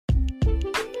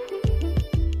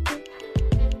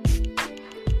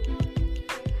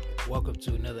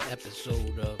welcome to another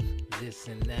episode of This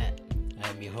and That. I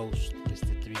am your host,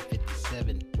 Mr.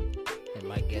 357, and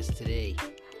my guest today.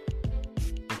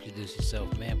 Introduce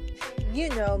yourself, ma'am. You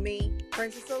know me,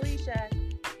 Princess Alicia.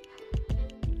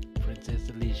 Princess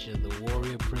Alicia, the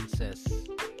warrior princess.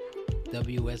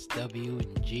 WSW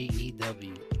and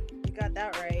GEW. You got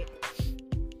that right.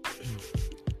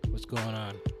 What's going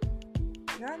on?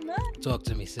 Not much. Talk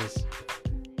to me, sis.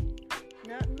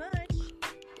 Not much.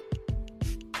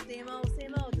 Same old,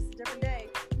 just a different day.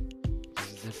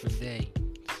 This is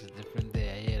a different day.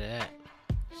 I hear that.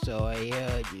 So I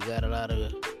hear you did a lot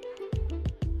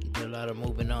of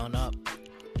moving on up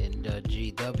in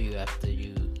GW after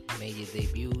you made your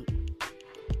debut.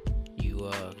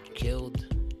 You killed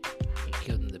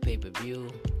in the pay-per-view.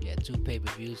 You had 2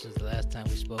 pay-per-views since the last time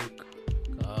we spoke.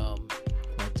 Want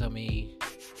to tell me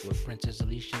where Princess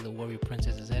Alicia, the warrior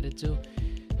princess, is headed to?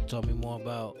 Tell me more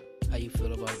about how you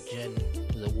feel about Jen,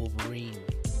 the Wolverine,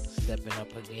 stepping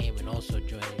up her game and also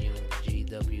joining you in the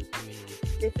GW community.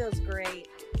 It feels great.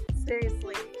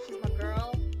 Seriously, she's my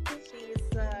girl. She's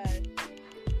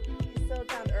so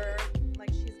down to earth.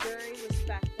 Like, she's very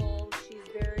respectful. She's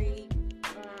very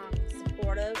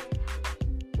supportive.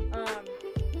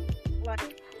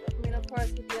 Of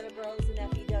course, with the other girls in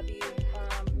FEW,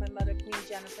 my mother, Queen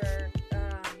Jennifer,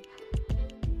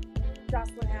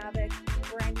 Jocelyn Havoc,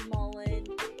 Brandy Mullen,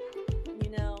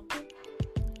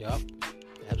 Yup,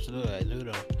 absolutely, I do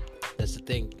though. That's the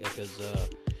thing, because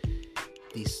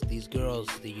these girls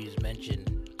that you just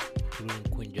mentioned, including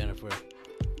Queen Jennifer,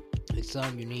 they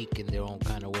sound unique in their own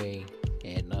kind of way,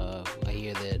 and I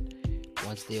hear that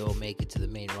once they all make it to the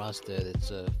main roster, it's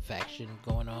a faction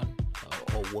going on, a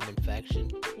whole woman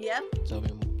faction. Yep.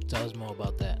 Tell us more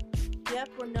about that. Yep,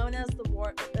 we're known as the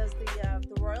Royal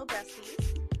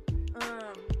Besties,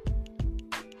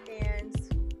 and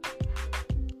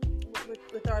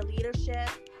with our leadership,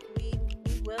 we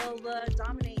will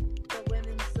dominate the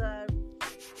women's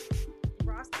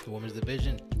roster. The women's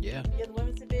division, yeah. Yeah, the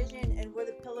women's division, and we're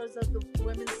the pillars of the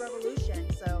women's revolution.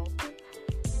 So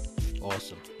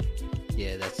awesome.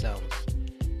 Yeah, that sounds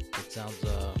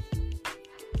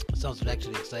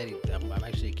actually exciting. I'm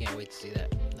actually can't wait to see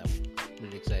that. I'm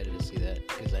really excited to see that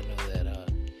because I know that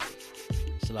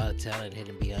there's a lot of talent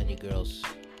hidden behind you girls.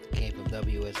 Came from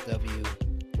WSW,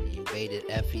 you invaded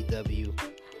FEW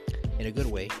in a good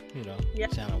way,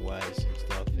 talent wise and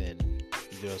stuff, and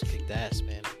you girls kicked ass,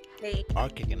 man. Hey, are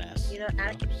kicking ass. So. Like,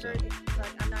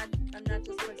 I'm not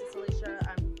just Princess Alicia.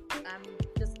 I'm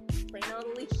just plain old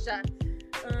Alicia.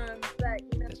 But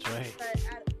that's right.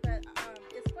 But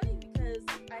it's funny because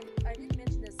I didn't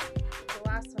mention this the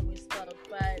last time we spoke,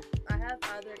 but I have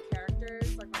other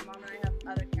characters. Like, my mom and I have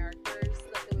other characters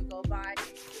that we go by.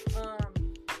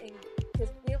 And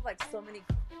because we have like so many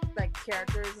like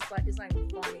characters, it's not even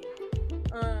funny.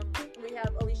 We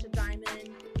have Alicia Diamond.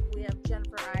 We have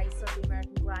Jennifer Ice of the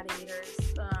American Gladiators,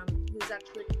 who's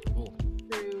actually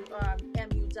through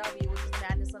MUW, which is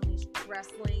Madness Unleashed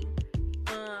Wrestling.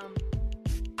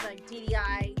 Like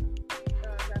DDI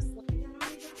wrestling,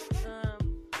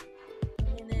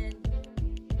 and then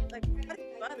like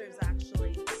others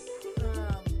actually,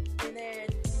 and then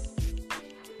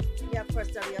of course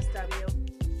WSW.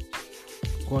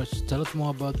 Of course, tell us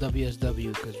more about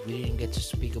WSW because we didn't get to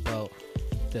speak about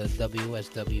the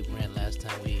WSW brand last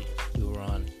time we were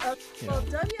on. Well,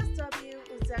 WSW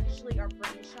was actually our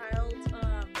brainchild,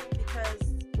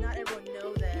 because not everyone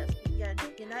know this. Yeah,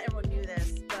 not everyone knew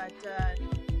this, but.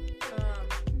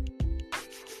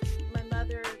 My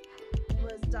mother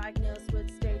was diagnosed with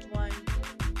stage 1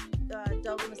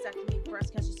 double mastectomy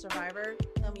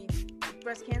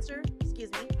breast cancer,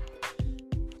 excuse me.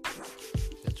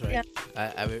 That's right. Yeah.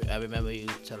 I remember you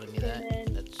telling me that.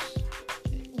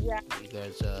 Yeah. You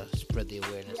guys spread the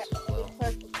awareness as well.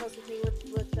 Plus with me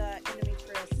with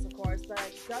endometriosis, of course,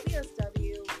 but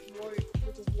WSW,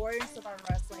 which is Warrior Survivor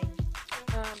Wrestling,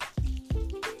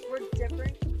 we're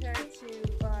different compared to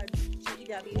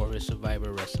GEW. Warrior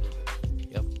Survivor Wrestling.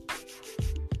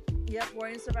 Yep,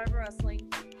 Warrior Survivor Wrestling.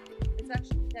 It's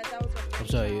actually that was our. I'm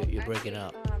sorry, you're breaking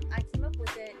up. I came up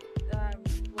with it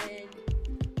when.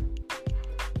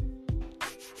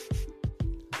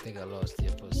 I think I lost you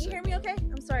for a second. Can you hear me? Okay,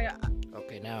 I'm sorry.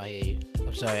 Okay, now I hear you.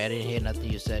 I'm sorry, I didn't hear nothing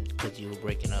you said because you were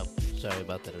breaking up. Sorry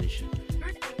about that, Alicia.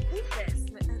 I hate this.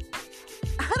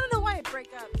 I don't know why I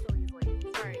break up so easily.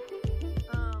 Sorry.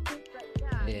 But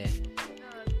yeah.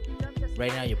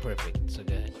 Right now you're perfect. So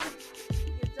go ahead.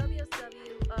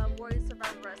 WSW Warrior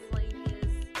Survivor Wrestling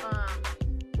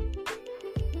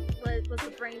was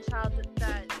the brainchild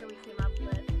that we came up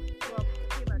with. Well,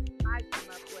 pretty much I came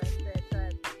up with it,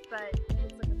 but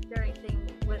it's like a very thing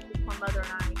with my mother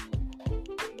and I.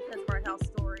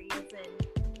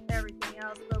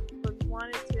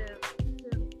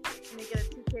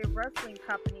 wrestling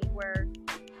company where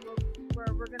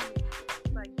we're gonna be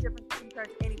like different compared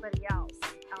to anybody else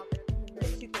out there in the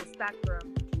 2K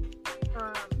spectrum.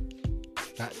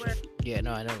 Gotcha. Yeah,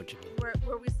 no, I know what you mean. Where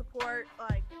we support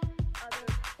like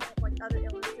other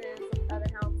illnesses, other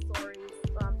health stories,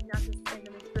 not just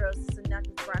endometriosis and not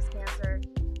just breast cancer.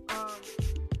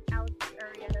 Alex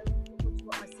Arietta, which is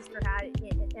what my sister had,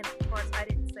 and of course I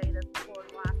didn't say this before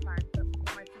the last time, but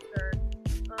my sister,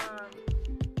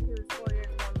 who was 4 years,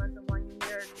 1 month, and 1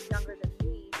 year younger than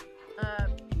me,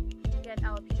 she had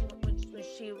alopecia when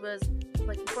she was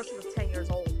like before she was 10 years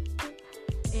old,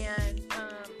 and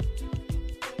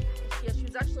yeah, she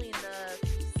was actually in the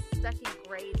 2nd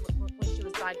grade when she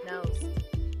was diagnosed.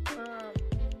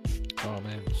 Oh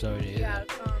man, sorry to hear that.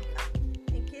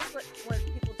 In case what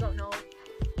people don't know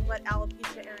what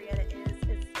alopecia areata is,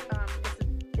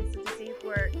 it's a disease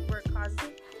where it causes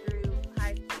through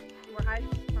from high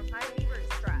fever to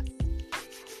stress.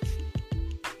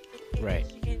 Right.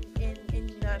 And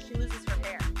she loses her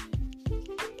hair.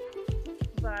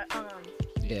 But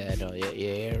yeah, I know. Your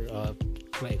hair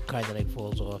kind of like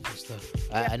falls off and stuff.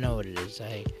 Yeah. I know what it is.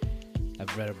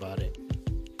 I've read about it.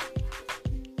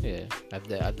 Yeah,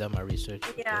 I've done my research.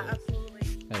 Yeah, absolutely.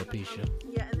 Alopecia.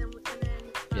 Yeah, and then we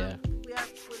have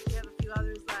a few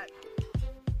others that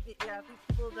a few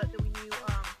people that we knew,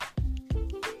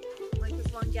 like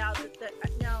this one gal that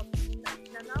now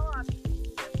not a lot of people do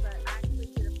this, but I actually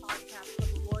did a podcast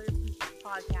called the Warrior Priestess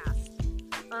podcast.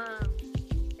 And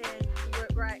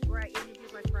where I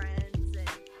interviewed my friends and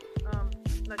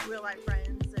like real life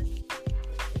friends and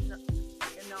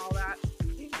all that.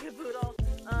 Caboodle.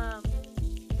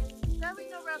 Sadly,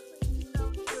 no wrestling, the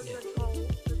goal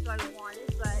that I wanted,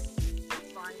 but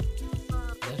it's fine.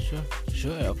 Yeah,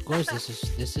 sure. Of course, this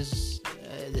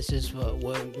is for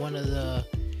one of the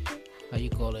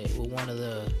we're one of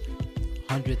the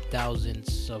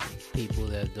 100,000s of people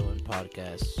that are doing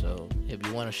podcasts. So if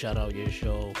you want to shout out your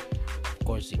show, of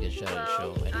course you can shout out your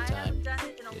show anytime. I haven't done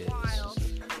it in a while. I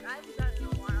haven't done it in a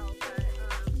while, but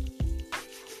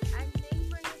I may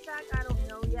bring it back. I don't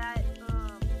know yet.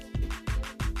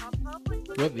 I'll probably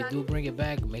put If you do bring it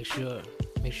back, make sure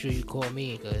you call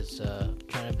me, because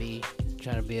trying to be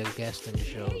a guest on the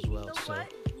show as well. You know so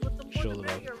what? With the show more the the love.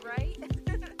 merrier, right?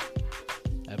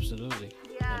 Absolutely.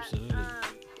 Yeah. Absolutely.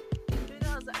 Who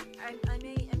knows?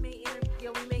 We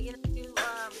may interview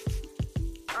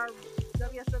our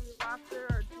WSW roster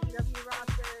or WWE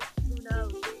roster. Who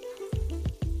knows?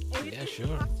 Yeah,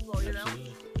 sure. Possible,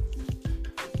 Absolutely.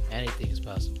 Anything is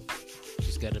possible.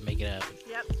 Just got to make it happen.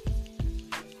 Yep.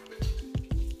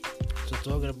 So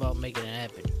talking about making it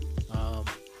happen,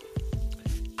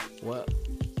 what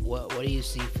do you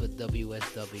see for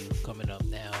WSW coming up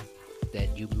now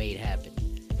that you made happen?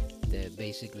 That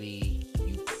basically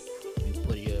you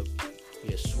put your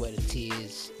sweat and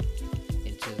tears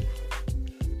into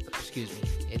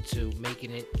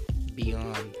making it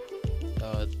beyond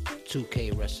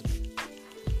 2K wrestling.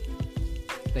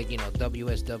 Like,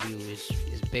 WSW is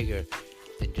bigger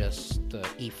than just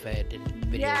Efed and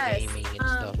video gaming and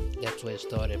stuff. That's where it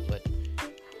started, but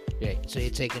yeah, so you're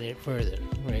taking it further,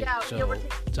 right? Yeah, so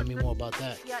tell me more about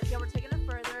that. Yeah, we're taking it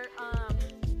further.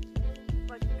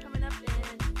 Like coming up in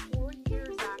 4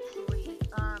 years, actually.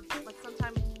 Like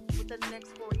sometime within the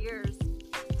next 4 years,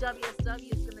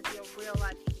 WSW is going to be a real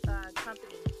life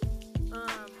company.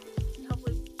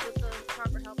 Hopefully, with the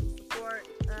proper help and support,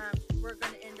 we're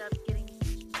going to end up getting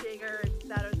bigger and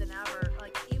better than ever.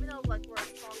 Like even though like we're a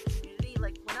small community,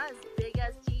 like we're not as big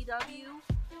as GW,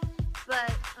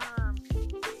 but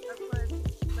of course,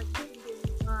 like we can get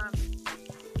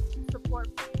support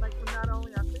like from not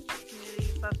only our Facebook community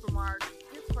but from our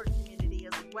Discord community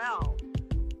as well.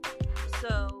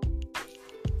 So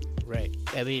Right.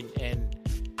 I mean, and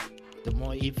the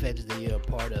more Efeds that you're a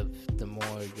part of, the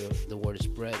more the word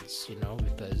spreads,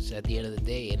 because at the end of the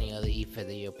day, any other Efed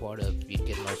that you're a part of, you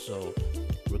can also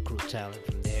recruit talent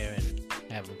from there and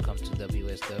have them come to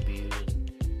WSW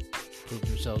and prove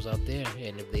themselves out there.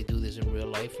 And if they do this in real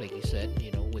life, like you said,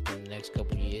 within the next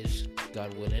couple of years,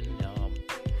 God willing,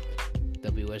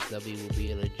 WSW will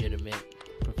be a legitimate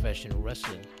professional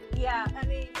wrestling. yeah, I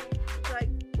mean, like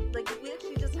we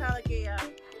actually just had like a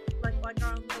like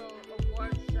our own little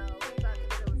award show. That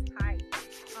it was tight.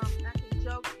 Actually,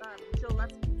 Joe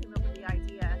Lutz came up with the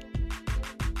idea.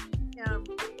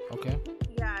 Okay.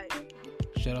 Yeah.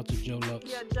 Shout out to Joe Lux.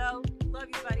 Yeah, Joe, love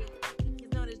you, buddy.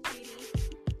 He's known as GD.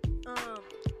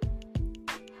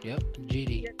 Yep,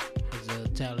 GD. Yep. He's a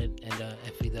talent and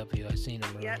FEW. I seen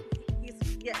him around.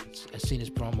 Yeah, I seen his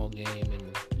promo game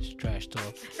and his trash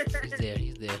talk. He's there.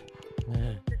 Yeah,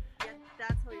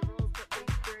 that's how he rolls. But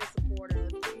he's very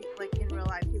supportive. Like in real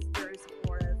life, he's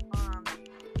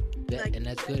Like, and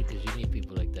that's good because you need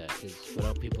people like that. Because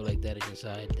without people like that in your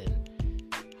side, then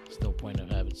there's no point of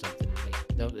having something.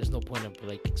 There's no point of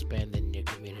like expanding your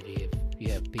community if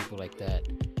you have people like that.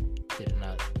 That are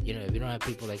not, if you don't have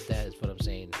people like that, is what I'm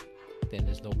saying. Then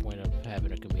there's no point of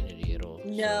having a community at all.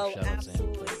 No, so shout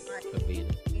absolutely out to him not. for being,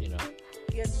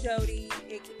 You have Jody,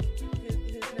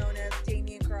 who's known as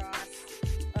Damien Cross.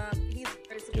 He's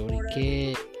very Jody supportive.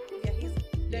 Kid. Yeah, he's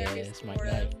very That's my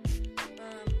supportive. guy.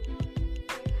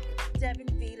 Devin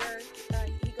Vader,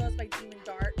 he goes by Demon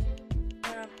Dark.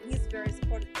 He's very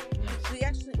supportive. Nice. We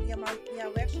actually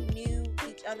knew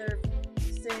each other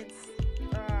since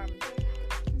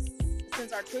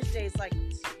our Twitch days, like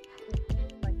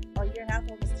a year and a half,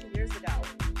 almost 2 years ago.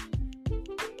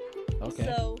 Okay.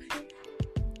 So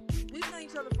we've known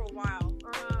each other for a while.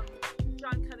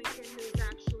 John Covington, who's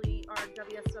actually our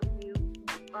WSW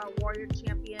Warrior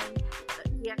Champion,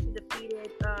 he actually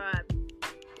defeated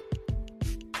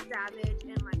Savage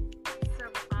and like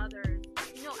several others.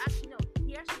 No,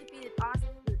 he actually defeated Austin.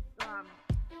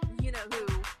 You know who?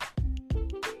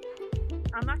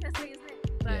 I'm not gonna say his name,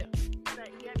 but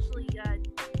he actually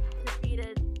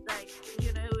defeated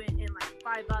in like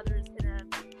 5 others in a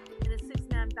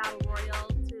 6-man battle royal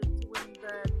to win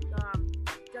the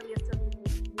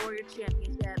WSW Warrior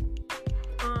Championship.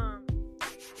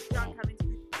 John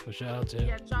Covington. Well, shout out to him.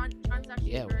 Yeah, John's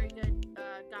actually a very good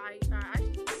guy. I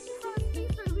actually saw his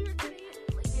face earlier today,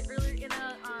 earlier in a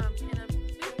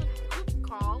Facebook group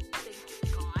call.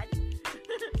 Thank God,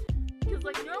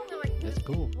 because normally That's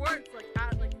cool. words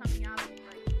coming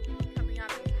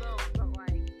out of his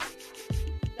phone,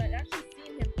 but actually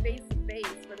seeing him face to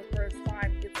face for the first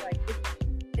time,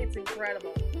 it's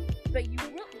incredible. But if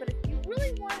you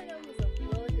really want to know who's a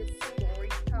really good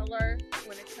storyteller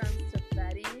when it comes to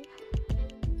betting,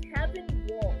 Kevin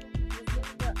Wolf.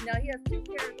 Now he has 2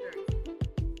 characters.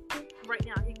 Right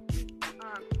now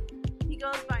he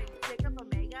goes by Jacob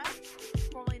Omega,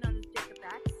 formerly known as Jacob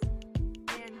X,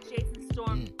 and Jason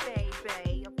Storm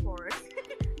Bay, of course.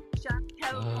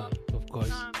 Kevin Wolf. Of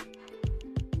course.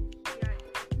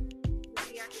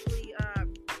 He actually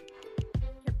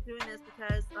kept doing this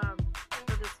because of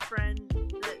his friend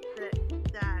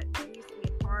that he used to be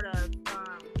a part of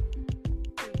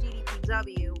through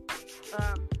DDPW.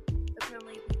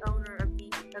 Apparently, the owner of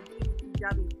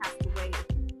DDPW passed away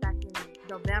back in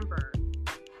November.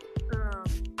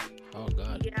 Oh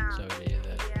God. Yeah. Sorry to hear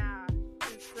that. Yeah.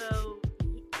 And so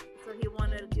he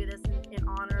wanted to do this in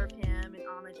honor of him, in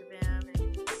homage of him,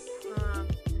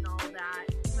 and all that.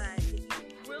 But if you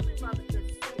really love a good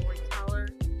storyteller,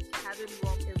 Kevin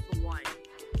Wolf is the one.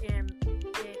 And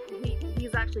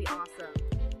he's actually awesome.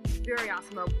 Very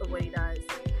awesome at what he does.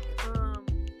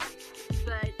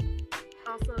 But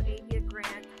also Avia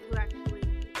Grant,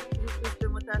 who's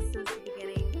been with us since the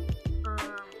beginning.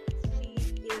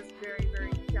 She is very,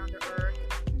 very down to earth.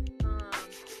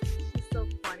 She's so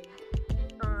funny.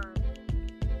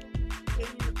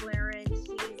 Amy McLaren,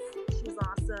 she's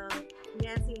awesome.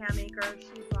 Nancy Hammaker,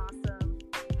 she's awesome.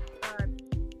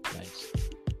 Nice.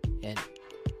 And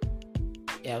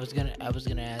yeah, I was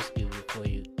gonna ask you before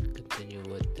you continue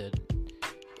with the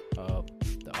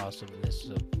awesomeness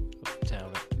of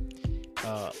talent.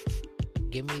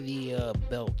 Give me the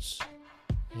belts.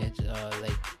 It's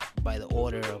like by the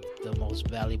order of the most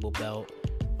valuable belt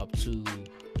up to,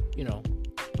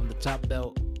 from the top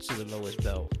belt to the lowest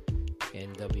belt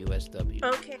in WSW.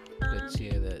 Okay. Let's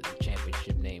hear the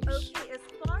championship names. Okay, as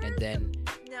far And as then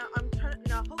now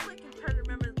hopefully I can try to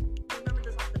remember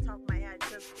this off the top of my head,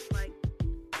 because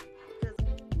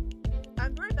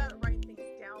I'm very bad at writing things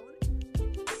down.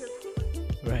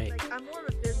 right. I'm more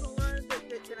of a visual learner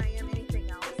than I am anything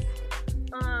else.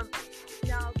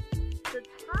 Now the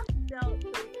top belt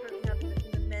that we currently have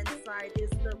in the men's side is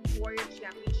the Warrior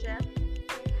Championship.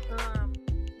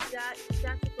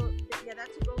 That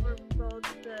took over both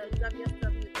the WSW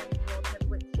and World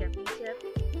Heavyweight Championship,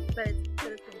 but it's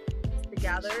been pieced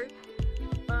together.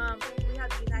 We have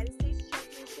the United States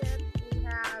Championship. We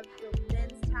have the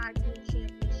Men's Tag Team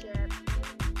Championship.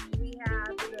 We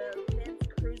have the Men's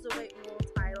Cruiserweight World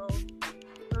Title.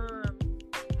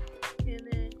 And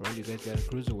then You guys got a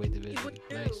cruiserweight division.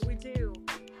 Nice. we do.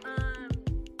 And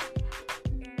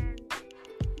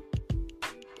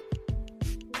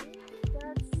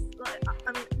that's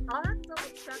I'll have to double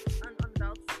check on the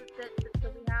belts that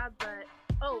we have, but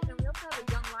and we also have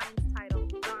a Young Lions title.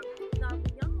 Now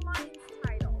the Young Lions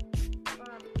title,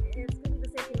 it's gonna be the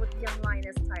same thing with the Young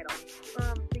Lioness title.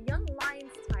 The Young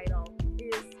Lions title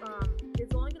is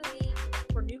only gonna be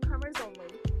for newcomers only.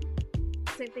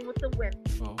 Same thing with the women.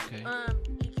 Oh, okay.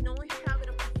 You can only have it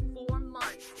up to 4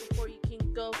 months before you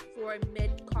can go for a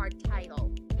mid-card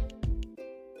title.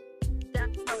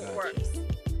 how it Gotcha. works.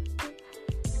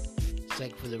 It's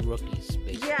like for the rookies,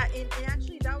 basically. Yeah, and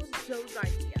actually that was Joe's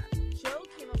idea. Joe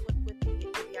came up with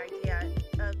the idea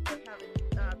of having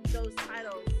those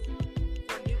titles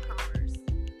for newcomers.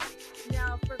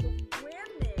 Now for the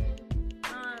women,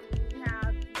 we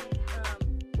have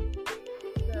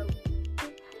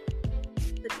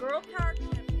the Girl Power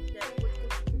Championship, which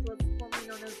was formerly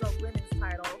known as the women's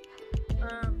title.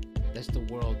 That's the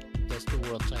world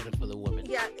title for the women.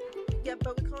 Yeah,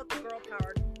 but we call it the Girl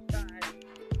Power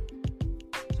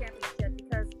Championship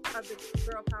because of the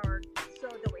Girl Power show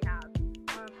that we have.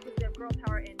 Because we have Girl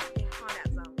Power in Combat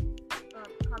Zone.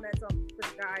 Combat Zone for the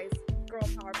guys, Girl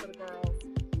Power for the girls.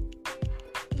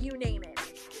 You name it.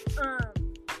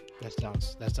 That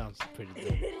sounds pretty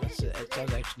dope. It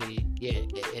sounds actually, yeah,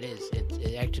 it is.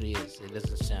 It actually is. It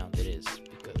doesn't sound, it is,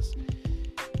 because,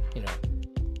 you know.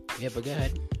 Yeah, but go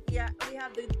ahead. Yeah, we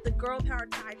have the Girl Power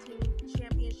Tag Team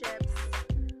Championships.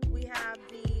 We have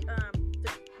the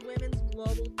Women's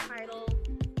Global Title,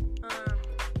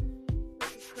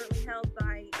 which is currently held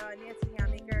by Nancy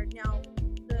Hammaker. Now,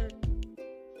 the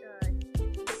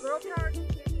Girl Power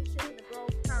Championship and the Girl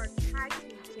Power Tag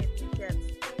Team Championships,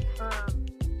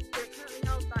 they're currently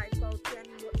held by both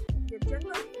Jenny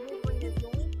Wolverine is the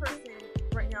only person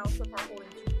right now so far holding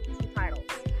two titles.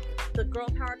 The Girl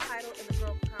Power title and the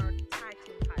Girl Power Tag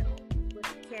Team title with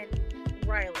Candy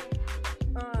Riley.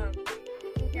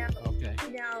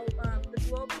 Now, the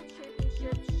Global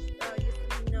Championship used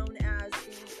to be known as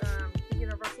the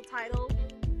Universal title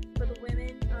for the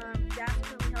women. That's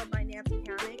currently held by Nancy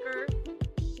Hammaker.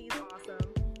 She's awesome.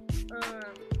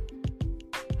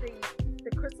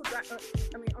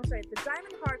 The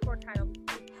Diamond Hardcore title,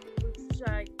 which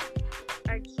I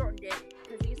shortened it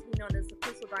because it used to be known as the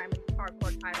Crystal Diamond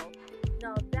Hardcore title.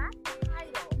 Now that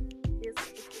title is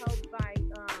held by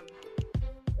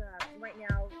right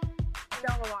now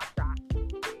Bella Rock,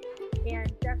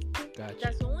 and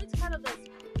that's the only title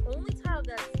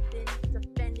that's been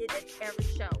defended at every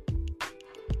show.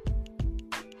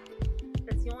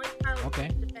 That's the only title. Okay,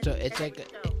 defended so it's at like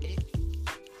every show.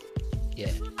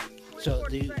 yeah. So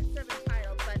the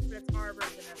title, but it's our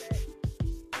version of it.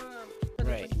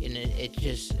 Right, and it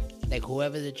just like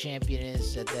whoever the champion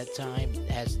is at that time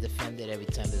has to defend it every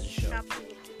time there's a show.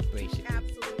 Absolutely. Basically.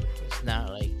 Absolutely. It's not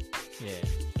like, yeah,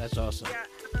 that's awesome. Yeah,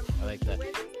 I like that. The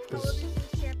Women's Television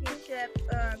Championship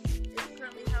is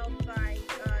currently held by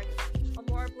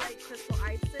Amora Blake Crystal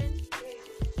Eisen.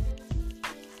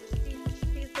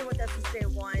 She's been with us since day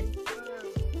one.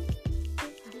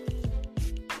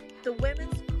 The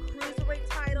Women's Cruiserweight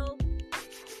title.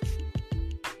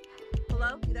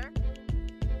 Hello? You there?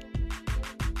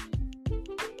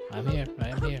 I'm here.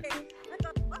 Okay.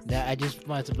 I just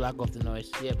wanted to block off the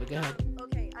noise. Yeah, but go ahead.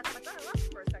 Okay, I thought I lost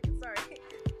you for a second. Sorry.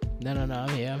 No, I'm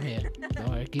here. Don't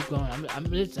worry, keep going.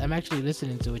 I'm actually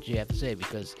listening to what you have to say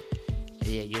because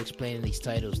yeah, you're explaining these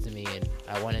titles to me, and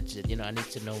I wanted to, I need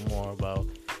to know more about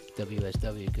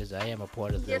WSW because I am a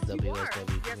part of the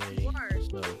WSW community. Yes,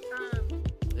 you are. So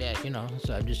yeah,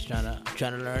 so I'm just trying to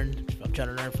learn. I'm trying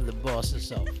to learn from the boss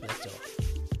herself. That's all.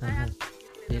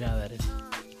 You know how that is.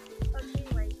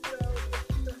 Anyway, so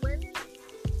the Women's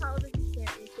Television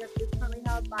Championship is currently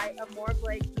held by Amora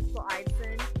Blake Crystal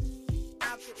Eisen.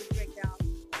 Absolutely great gal.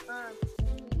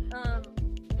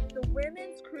 The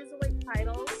Women's Cruiserweight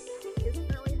title is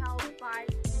currently held by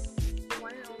the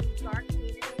one and only Dark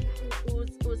Phoenix, who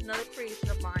was another creation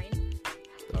of mine.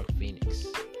 Dark Phoenix.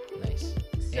 Nice.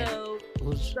 So,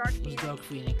 who's Dark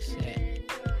Phoenix? And then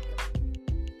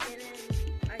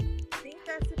I think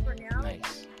that's it for now.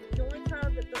 Nice. The only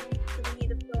title that we need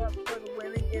to fill up for the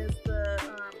women is the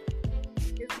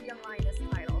Young Lioness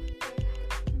title.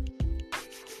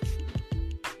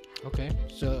 Okay,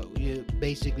 so you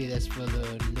basically that's for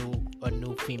a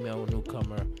new female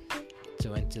newcomer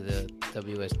to enter the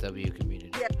WSW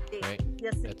community. Yes, indeed. Right?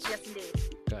 Yes, indeed.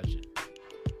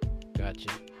 Gotcha.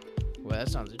 Well, that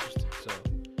sounds interesting. So,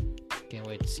 can't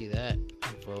wait to see that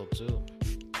unfold too.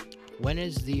 When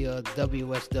is the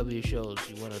WSW shows?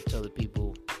 You want to tell the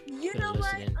people You that know are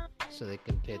listening what? so they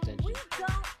can pay attention? We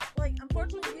don't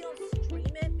unfortunately we don't stream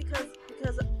it because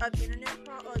of internet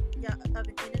of an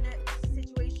internet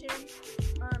situation.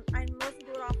 I mostly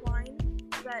do it offline,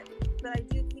 but I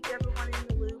do keep everyone in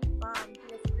the loop. Do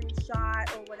a screenshot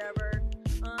or whatever.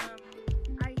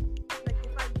 If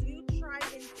I do try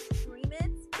and stream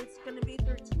it, it's gonna be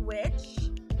through Twitch,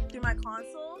 through my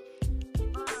console.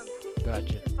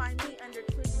 Gotcha. You can find me under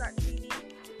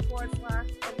twitch.tv/Alicia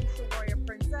Warrior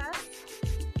Princess.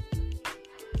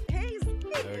 Hey,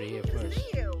 Heard it here good to first. see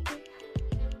you.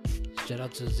 Shout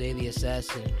out to Zay the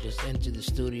Assassin. Just entered the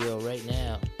studio right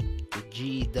now. the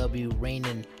GEW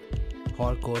reigning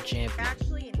hardcore champion.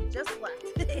 Actually, and he just left.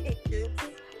 Oops.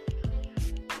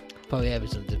 Probably having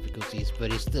some difficulties,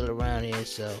 but he's still around here,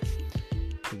 so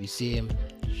if you see him,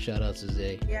 shout out to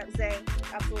Zay. Yeah, Zay,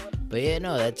 absolutely. But yeah,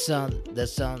 no, that sounds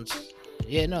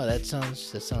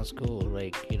cool.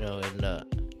 Like, you know, and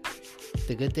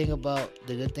the good thing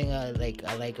I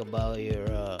like about your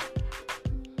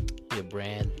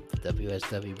brand, the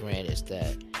WSW brand, is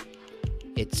that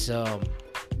it's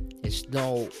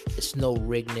no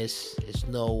rigness, it's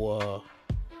no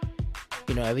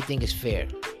you know, everything is fair.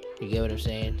 You get what I'm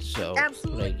saying? So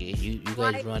absolutely, like you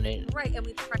guys run it right, and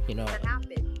we try to you know, make that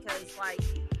happen, because like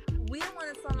we don't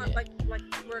want to sound like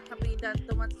we're a company that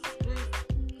wants to screw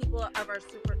people of our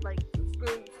screw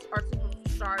our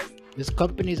superstars. There's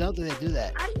companies out there that do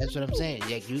that. That's what I'm saying.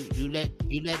 Like you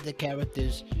let the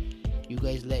characters, you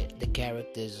guys let the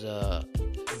characters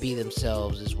be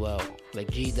themselves as well. Like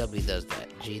GW does that.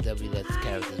 GW lets the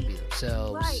characters be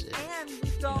themselves. Right, and we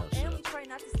don't, we try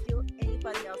not to steal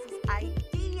anybody else's ideas.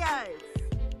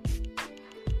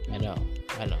 I know.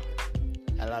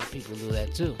 A lot of people do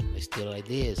that too. They steal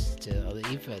ideas to other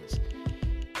Efeds.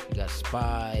 You got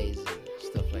spies and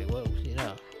stuff like, well, you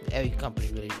know, every company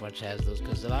really much has those,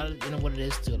 because a lot of, you know what it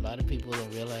is too, a lot of people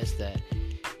don't realize that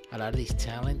a lot of these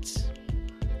talents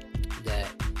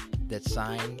that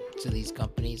sign to these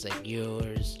companies like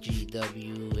yours,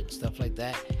 GW and stuff like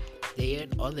that, they are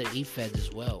other Efeds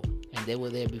as well, and they were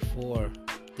there before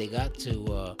they got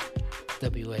to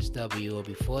WSW, or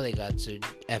before they got to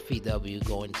FEW,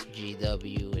 going to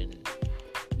GW, and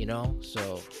you know,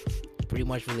 so pretty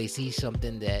much when they see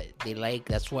something that they like,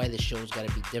 that's why the show's got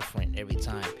to be different every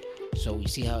time. So you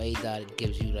see how A-Dot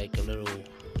gives you like a little,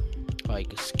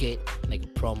 like a skit, like a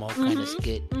promo kind of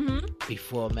skit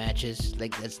before matches.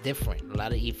 Like, that's different. A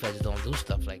lot of Efeds don't do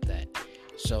stuff like that.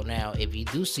 So now if you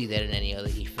do see that in any other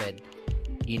Efed,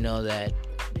 you know that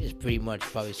it's pretty much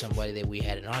probably somebody that we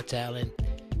had in our talent,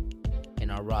 in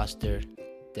our roster,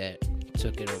 that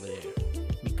took it over there.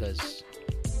 Because,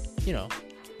 you know,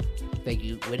 like,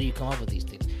 where do you come up with these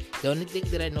things? The only thing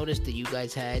that I noticed that you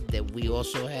guys had that we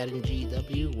also had in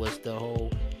GW was the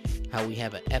whole, how we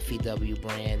have an FEW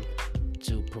brand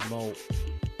to promote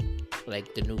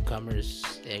like the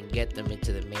newcomers and get them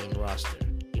into the main roster.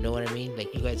 You know what I mean?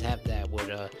 Like, you guys have that with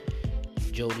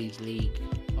Jody's League,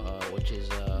 which is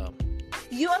UFO,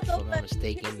 if I'm not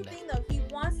mistaken. Here's the thing though, he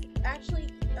wants, actually,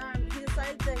 he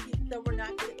decided that he's not going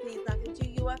to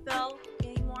do UFL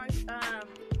anymore.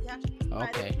 He actually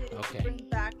decided to bring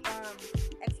back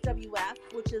XWF,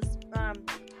 which is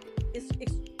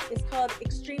it's called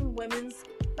Extreme Women's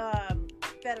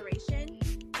Federation.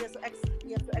 Yes,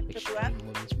 XWF. Extreme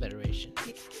Women's Federation.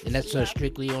 And that's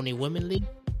strictly only women league?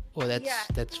 Or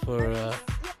that's for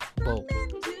both? Men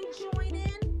do join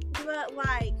in,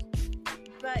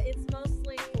 but it's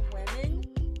mostly for women.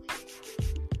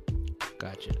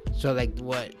 Gotcha. So like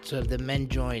what? So if the men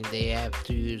join, they have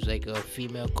to use like a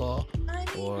female call? I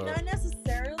mean, not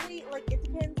necessarily. Like, it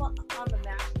depends on the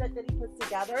match that he puts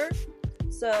together.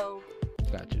 So.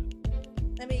 Gotcha.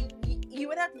 I mean, you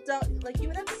would have to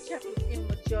check in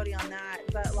with Jody on that,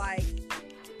 but like,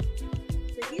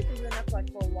 so he's been doing that for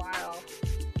a while.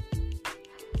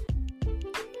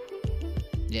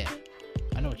 Yeah,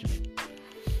 I know what you mean.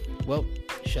 Well,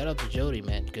 shout out to Jody,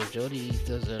 man, because Jody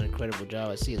does an incredible job.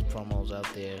 I see his promos out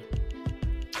there.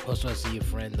 Also, I see your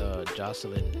friend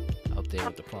Jocelyn out there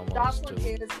with the promos Jocelyn too.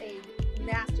 is a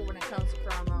master when it comes to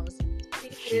promos.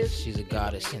 She's a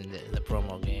goddess in the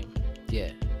promo game.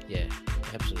 Yeah,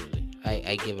 absolutely.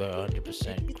 I give her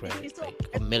 100% credit, like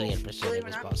 1,000,000% if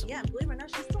it's possible. Yeah, believe it or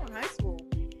not, she's still in high school.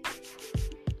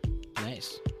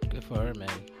 Nice, good for her, man.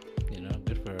 You know,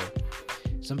 good for her.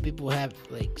 Some people have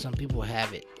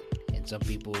it, and some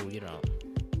people, you know,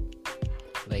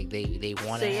 like they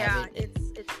want to have it.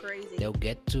 It's crazy. They'll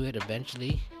get to it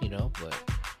eventually, you know, but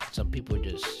some people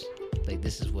just like,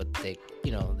 this is what they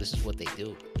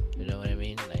do. You know what I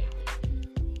mean? Like,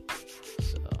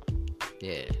 so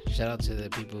yeah. Shout out to the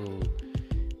people who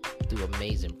do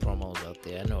amazing promos out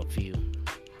there. I know a few,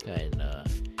 and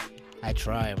I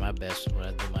try my best when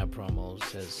I do my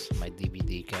promos as my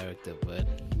DVD character, but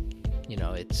you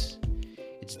know, it's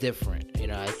different. You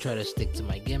know, I try to stick to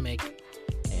my gimmick,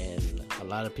 and a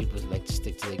lot of people like to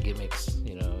stick to their gimmicks,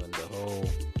 you know, and the whole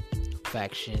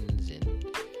factions, and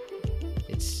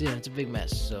it's a big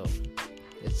mess. So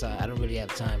I don't really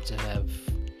have time to have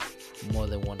more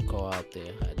than one call out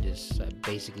there. I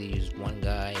basically use one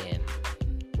guy, and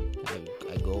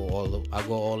I go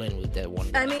all in with that one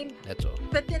guy. I mean, that's all.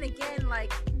 But then again,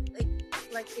 like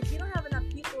if you don't have enough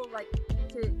people like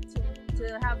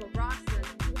to have a roster,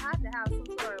 you have to have some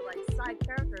sort of like side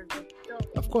characters.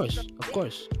 Of course.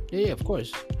 Yeah, of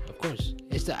course.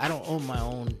 It's that I don't own my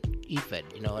own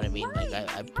Efed. You know what I mean? Right,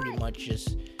 like I pretty much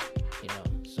just,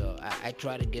 So I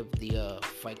try to give the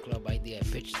Fight Club idea. I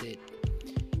pitched it.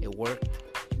 It worked,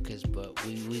 but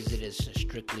we use it as a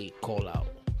strictly call out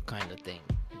kind of thing.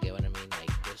 You get what I mean? Like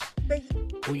just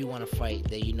who you want to fight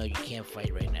that you can't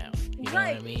fight right now. You know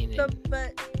what I mean?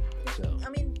 I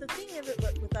mean, the thing of it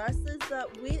with us is that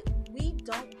we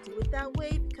don't do it that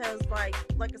way because, like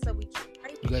I said, we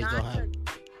try not to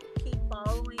keep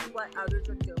following what others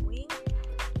are doing.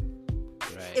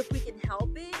 Right. If we can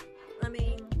help it. I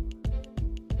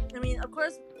mean, of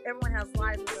course, everyone has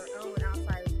lives of their own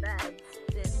outside of beds,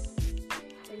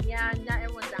 and yeah, not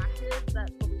everyone's active.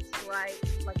 That's what we try,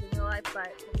 like in real life,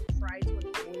 but we try to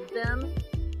avoid them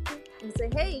and say,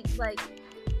 hey, like.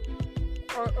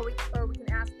 Or we can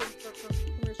ask them for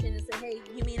permission and say, hey,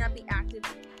 you may not be active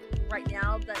right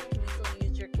now, but can we still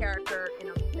use your character in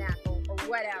a map or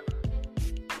whatever?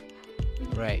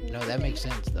 Right. No, that makes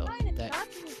sense though. Then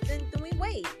we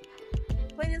wait.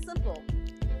 Plain and simple.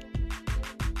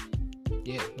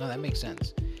 Yeah. No, that makes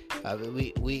sense.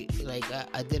 We like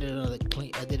I did a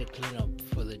cleanup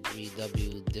for the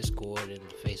GW Discord and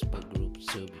Facebook groups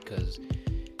too because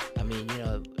I mean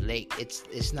like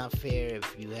it's not fair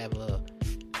if you have a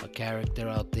character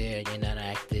out there and you're not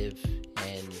active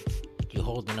and you're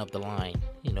holding up the line.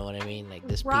 You know what I mean? Like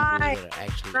there's people that are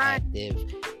actually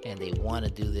active and they want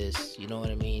to do this. You know what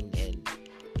I mean? And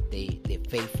they're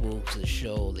faithful to the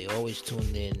show. They always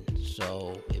tuned in.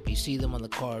 So if you see them on the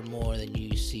card more than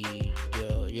you see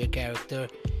your character,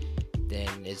 then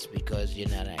it's because you're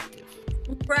not active.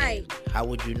 Right. And how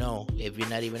would you know if you're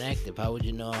not even active? How would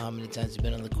you know how many times you've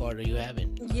been on the card or you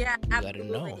haven't? Yeah, you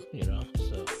absolutely. Gotta know,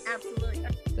 So absolutely.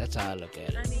 That's how I look at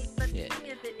it. I mean, but the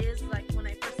thing of it is, like when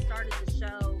I first started the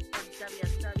show on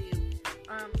WSW,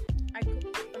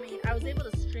 I was able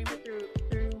to stream it through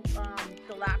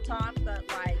the laptop, but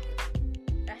like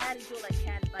I had to do it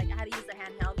I had to use the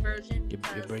handheld version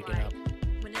because you're breaking up.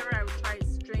 Whenever I would try to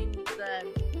stream the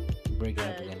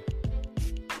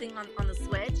thing on the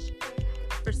Switch,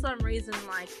 for some reason,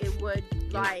 like it would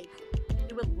lag.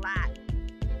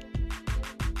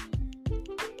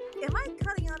 Am I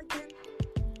cutting out again?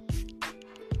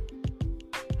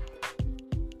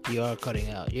 You are cutting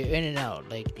out. You're in and out.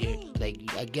 I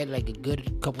get like a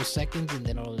good couple seconds, and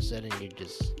then all of a sudden you're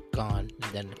just gone.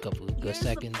 And then a couple good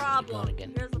seconds, and you're gone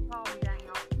again. Here's the problem,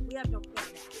 Daniel. We have no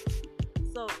internet.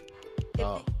 So.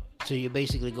 So you're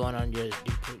basically going on your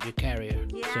carrier.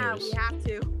 Yeah, service. We have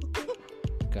to.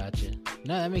 Gotcha.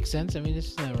 No, that makes sense. I mean,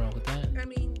 there's nothing wrong with that. I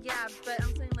mean, yeah, but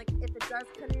I'm saying like if it does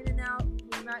cut in and out,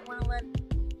 we might want to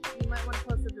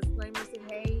post a disclaimer saying,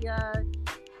 hey,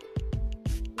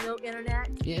 no internet.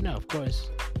 Yeah, no, of course.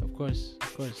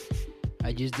 I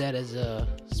use that as a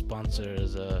sponsor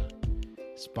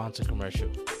commercial.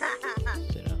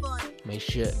 Make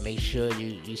sure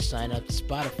you sign up to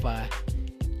Spotify.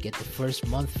 Get the first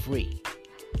month free.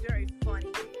 Very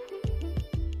funny.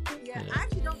 Yeah, I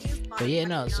actually don't use Spotify. But yeah,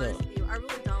 no, I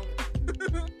really don't.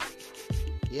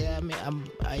 Yeah, I mean,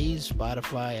 I use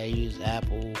Spotify. I use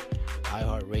Apple,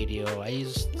 iHeartRadio. I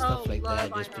use stuff like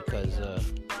that just because.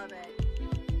 Love it.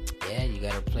 Yeah, you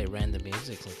gotta play random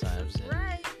music sometimes.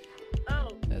 Right.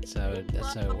 Oh. That's how it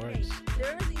works.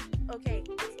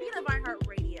 Speaking of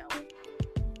iHeartRadio,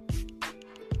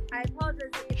 I apologize.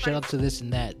 Shout out to This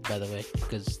and That, by the way,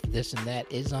 because This and That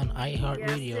is on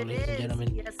iHeartRadio, ladies and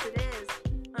gentlemen. Yes, it is.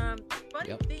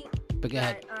 Funny thing. But go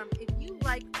ahead. If you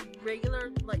like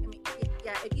regular,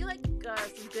 if you like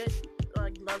some good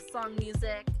love song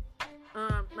music,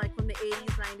 like from the 80s,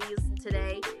 90s, and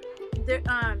today, there,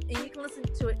 and you can listen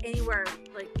to it anywhere,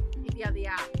 like if you have the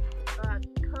app.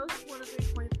 Coast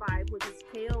 103.5, which is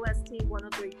KOST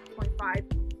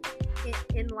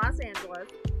 103.5 in Los Angeles.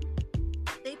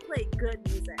 They play good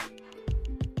music.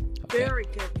 Okay. Very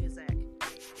good music.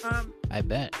 I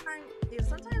bet.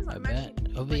 Sometimes I bet.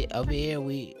 Over here,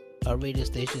 our radio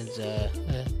stations.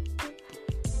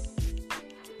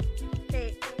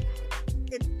 Hey,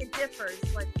 it differs.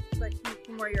 Like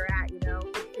from where you're at,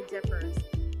 it differs.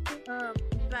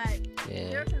 But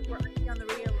there are times where I be on the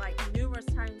radio like numerous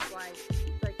times, like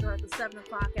at the 7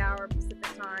 o'clock hour Pacific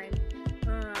time.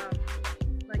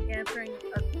 Like answering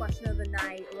a question of the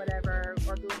night or whatever,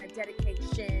 or doing a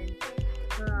dedication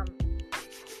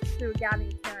through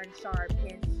Gabby Karen Sharp,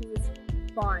 and she's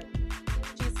fun.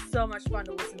 She's so much fun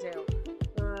to listen to.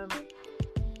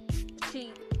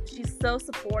 She's so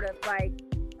supportive. Like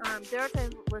there are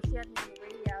times where she had me on the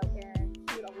radio and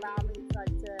she would allow me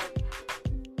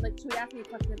she would ask me a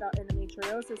question about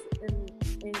endometriosis, and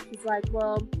she's like,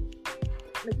 well,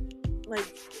 like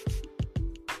like,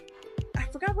 I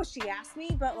forgot what she asked me,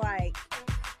 but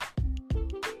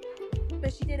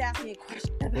she did ask me a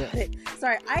question about it.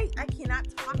 Sorry, I cannot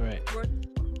talk worth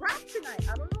crap tonight.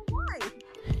 I don't know why.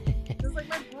 It's like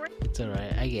my brain. It's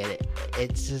alright. I get it.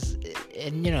 It's just,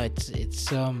 and it's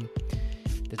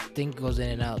the thing goes in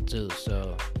and out too.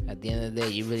 So at the end of the day,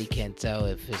 you really can't tell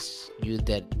if it's you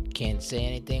that can't say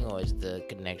anything or it's the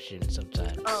connection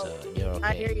sometimes. Oh, so you're okay.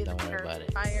 I hear you don't there. worry about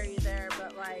it. I hear you there,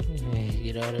 but like,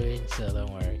 you know what I mean. So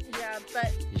don't worry. Yeah,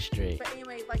 but you're straight. But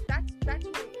anyway, like back to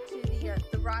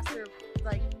the roster,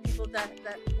 like people that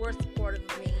were supportive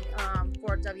of me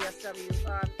for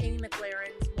WSW. Amy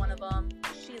McLaren's one of them.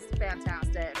 She's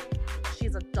fantastic.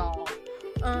 She's a doll.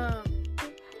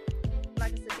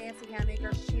 Like I said, Nancy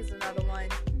Handmaker, she's another one.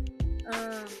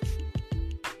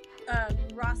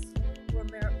 Ross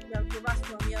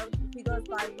Romeo, he goes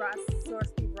by Ross or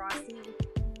Steve Rossi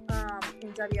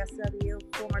in WSW,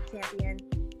 former champion.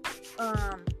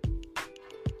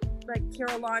 Like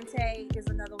Kirolante is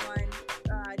another one.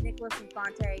 Nicholas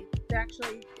Infante. They're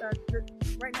actually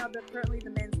right now they're currently the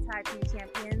men's tag team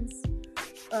champions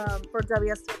for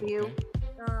WSW. Okay.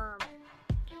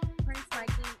 Prince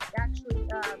Mikey, actually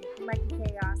Mikey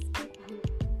Chaos.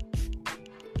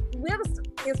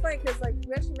 It's funny because like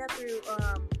we actually met through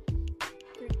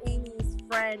Amy's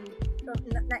friend, not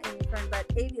Amy's friend, but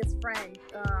Avia's friend,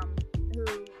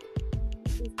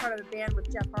 who's part of the band with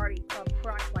Jeff Hardy called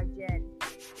Crocs by Jen.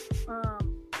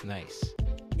 Nice.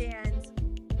 And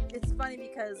it's funny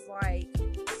because like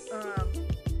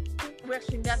we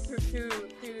actually met through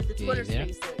the Twitter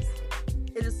Spaces.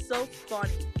 It is so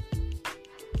funny.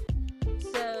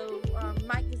 So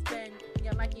Mikey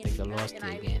and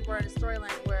I were in a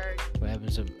storyline where we're having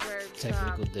some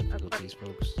technical difficulties,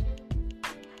 folks.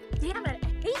 Damn it! I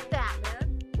hate that, man.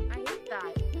 I hate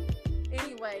that.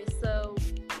 Anyway, so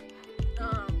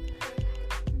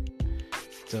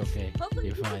it's okay.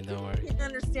 You're fine. Don't worry. You can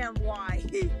understand why.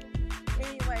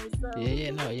 Anyway, so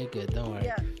yeah, no, you're good. Don't worry.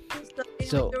 Yeah.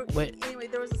 So anyway,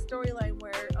 there was a storyline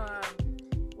where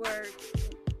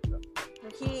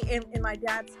he and my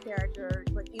dad's character,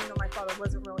 like even though my father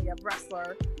wasn't really a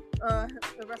wrestler, a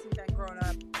wrestling fan growing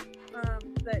up,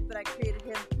 but I created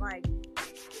him like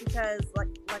because like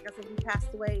I said, he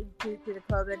passed away due to the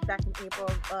COVID back in April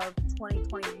of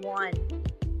 2021.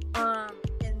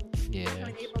 And in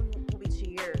April will be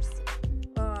 2 years.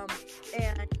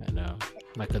 And I know.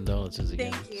 My condolences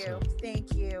again.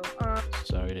 Thank you.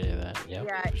 Sorry to hear that. Yep,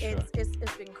 yeah, it's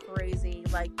been crazy.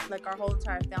 Like our whole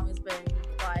entire family's been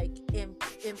like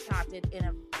impacted in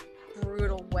a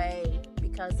brutal way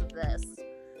because of this.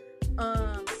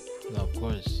 No, of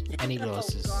course. Any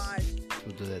losses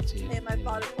will do that to you. And my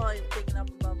father's probably thinking up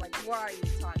above, like, why are you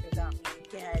talking about me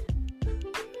again?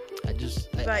 But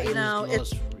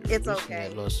it's okay. I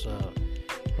lost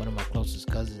one of my closest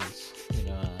cousins.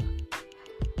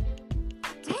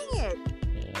 Dang it!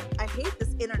 Yeah. I hate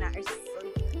this internet.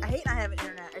 I hate not having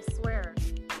internet. I swear.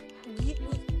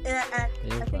 I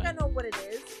think I know what it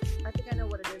is.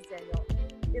 Daniel.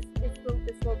 It's the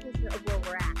location of where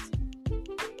we're at.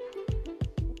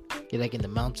 You're like in the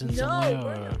mountains somewhere? No,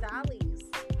 we're in the valleys.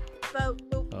 But we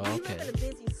live in a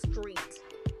busy street.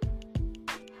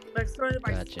 Like surrounded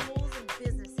by schools and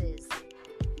businesses.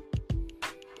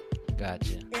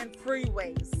 Gotcha. And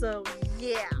freeways. So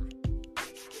yeah.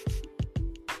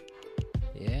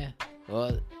 Yeah.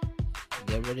 Well,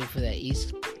 get ready for that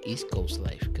East Coast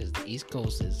life, because the East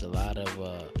Coast is a lot of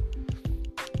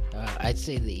I'd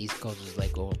say the East Coast is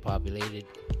like overpopulated.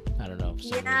 I don't know.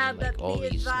 Like all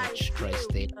these like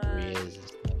tri-state areas and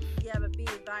stuff. Yeah, but be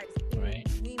advised. Right.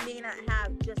 We may not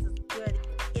have just as good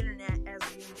internet as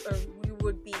we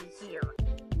would be here,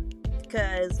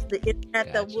 because the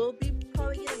internet that we'll be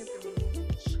probably getting is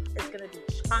going to be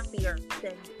choppier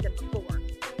than before.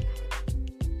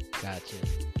 Gotcha.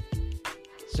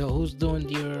 So who's doing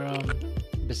your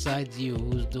besides you?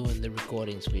 Who's doing the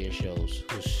recordings for your shows?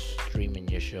 Who's streaming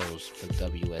your shows for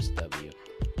WSW?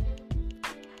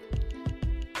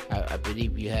 I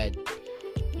believe you had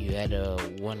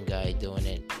one guy doing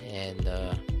it, and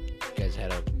you guys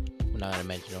had we're not gonna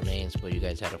mention no names, but you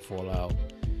guys had a fallout,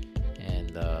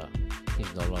 and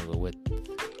he's no longer with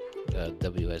the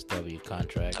WSW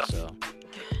contract. So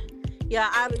yeah,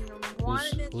 I don't even want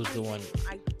to mention who's the one?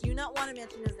 I do not want to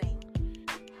mention his name,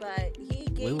 but he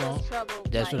gave us trouble.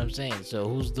 That's what I'm saying. So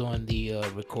who's doing the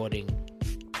recording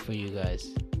for you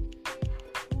guys?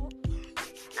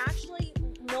 Actually,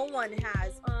 no one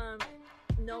has.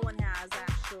 No one has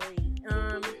actually.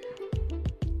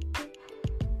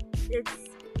 It's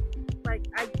like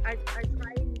I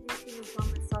try and do things by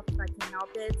myself if I can help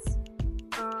it.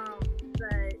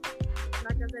 But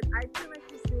like I said, I feel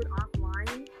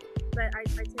but I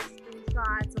take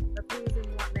screenshots of who's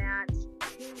in what match,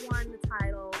 who won the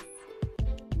titles.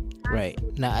 Right.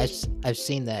 No, I've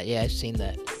seen that. Yeah, I've seen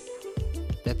that.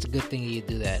 That's a good thing you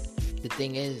do that. The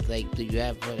thing is, like, do you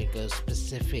have like a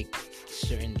specific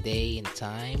certain day and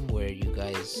time where you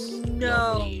guys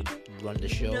normally run the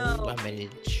show? No. How many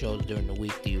shows during the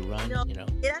week do you run? No. You know,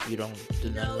 you don't do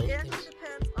none of those it things? actually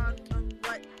depends on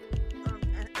what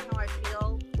and how I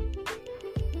feel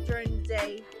during the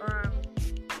day.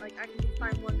 Like I can be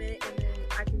fine 1 minute and then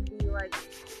I can be like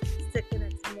sick the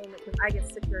next moment because I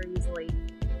get sick very easily.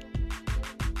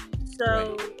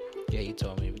 So Right. Yeah, you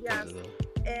told me because of the.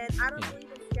 And I don't believe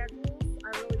in schedules. I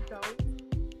really don't.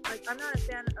 Like I'm not a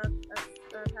fan of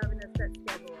having a set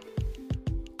schedule.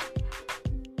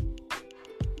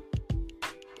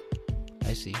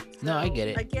 I see. No, I get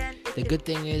it. Again, The good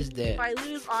thing is if that I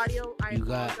lose audio, I you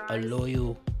got a apologize.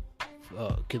 loyal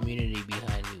community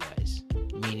behind you guys,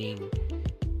 meaning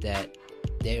that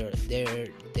they're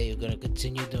gonna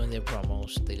continue doing their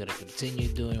promos. They're gonna continue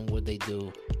doing what they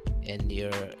do, and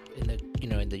you're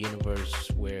in the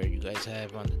universe where you guys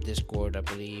have on the Discord, I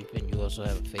believe, and you also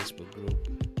have a Facebook group,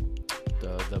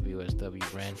 the WSW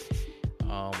brand.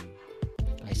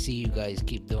 I see you guys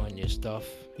keep doing your stuff,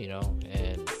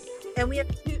 And we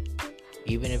have two.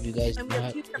 even if you guys And don't we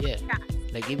have have, two separate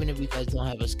chats. like even if you guys don't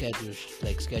have a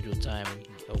scheduled time,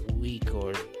 a week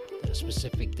or a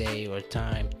specific day or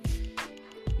time,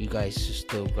 you guys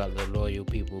still got the loyal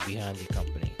people behind your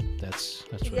company. That's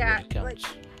what really counts.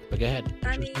 But go ahead.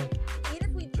 I mean, even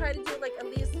if we try to do like at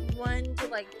least 1 to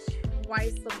like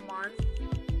twice a month,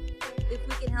 if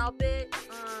we can help it,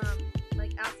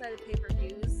 like outside of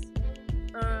pay-per-views.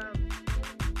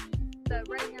 But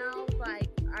right now, like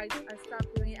I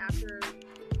stopped doing it after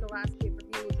the last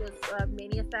pay-per-view, which was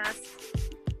Mania Fest.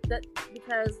 That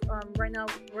because right now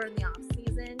we're in the off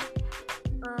season.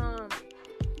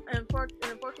 And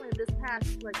unfortunately, this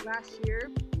past like last year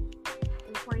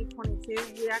in 2022,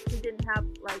 we actually didn't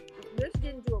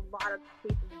do a lot of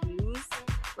pay-per-views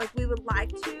like we would like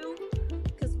to,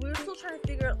 because we were still trying to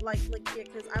figure out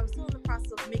because I was still in the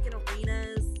process of making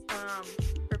arenas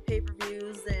for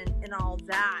pay-per-views and all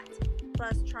that,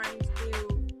 plus trying to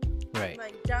do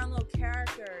like download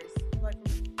characters like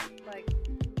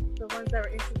the ones that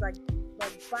were into like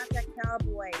Blackjack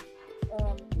Cowboy,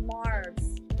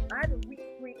 Marv's. I had to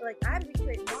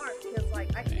recreate Marv because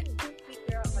like I couldn't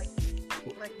figure out like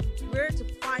where to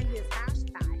find his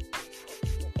hashtag.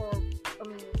 Or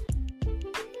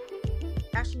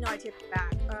actually no, I take it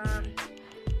back.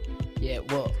 Yeah,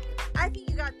 well, I think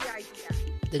you got the idea.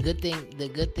 The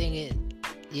good thing is,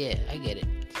 yeah, I get it.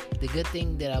 The good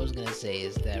thing that I was gonna say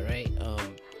is that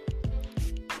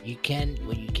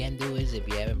what you can do is, if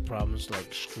you're having problems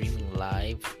like streaming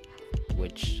live,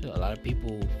 which a lot of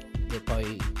people, they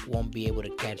probably won't be able to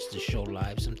catch the show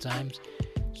live sometimes.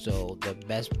 So the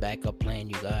best backup plan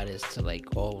you got is to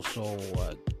like also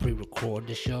pre-record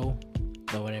the show.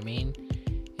 Know what I mean?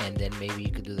 And then maybe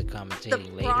you could do the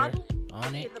commentating later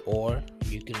on it, or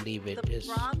you can leave it just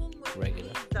regular.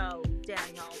 Me, though,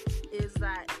 Daniel, is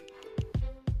that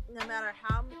no matter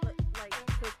how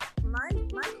my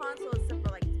console is set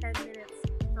for like 10 minutes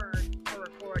per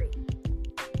recording.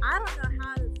 I don't know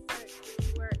how to set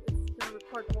it where it's gonna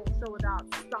record the whole show without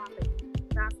stopping.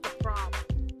 That's the problem.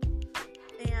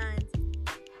 And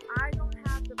I don't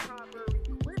have the proper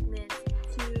equipment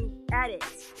to edit.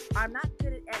 I'm not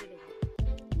good at editing.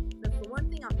 That's the one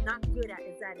thing I'm not good at,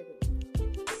 is editing.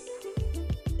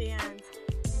 And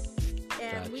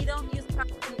Gotcha. we don't use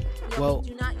custom. We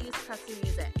do not use custom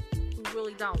music. We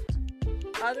really don't.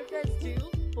 Other feds do,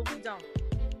 but we don't.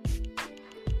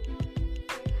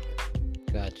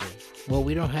 Gotcha. Well,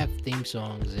 we don't have theme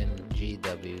songs in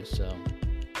GW, so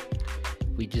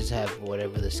we just have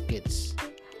whatever the skits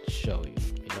show you.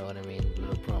 You know what I mean?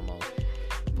 Little promos.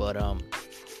 But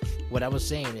what I was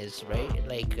saying is, right,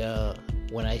 like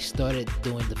when I started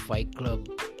doing the Fight Club,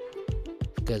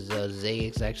 because Zay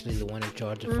is actually the one in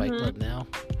charge of Fight Club now.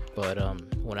 But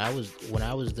when I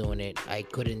was doing it, I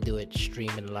couldn't do it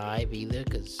streaming live either,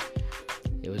 because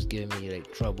it was giving me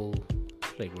like trouble,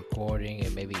 like recording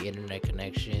and maybe internet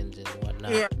connections and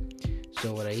whatnot. Yeah.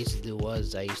 So what I used to do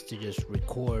was I used to just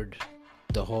record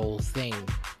the whole thing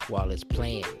while it's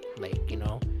playing, like,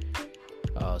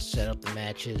 set up the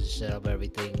matches, set up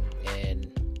everything,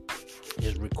 and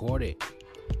just record it.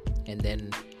 And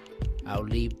then I'll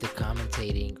leave the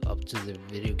commentating up to the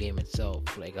video game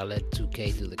itself. Like, I'll let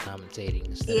 2K do the commentating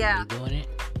instead of me doing it.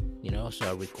 So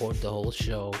I record the whole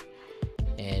show,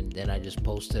 and then I just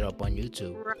post it up on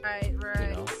YouTube. Right.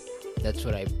 That's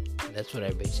what I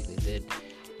basically did.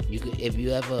 You could, if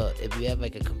you have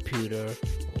like a computer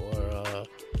or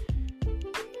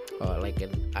like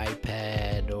an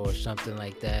iPad or something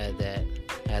like that that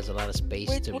has a lot of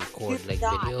space to record like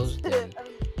videos, then I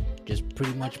mean, just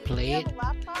pretty much play we it. have a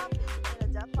laptop and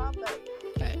a desktop, but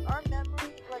Right. our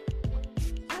memory, like,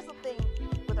 here's the thing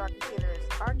with our computers.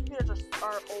 Our computers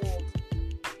are old.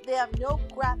 They have no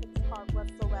graphics card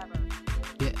whatsoever.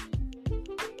 Yeah.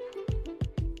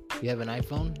 You have an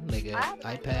iPhone, like an I have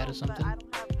an iPad or iPhone, something? but I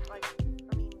don't have, like,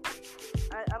 I mean,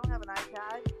 I don't have an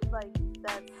iPad, like,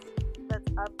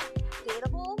 that's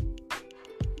updatable.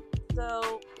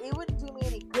 So it wouldn't do me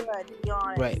any good, to be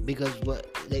honest. Right, because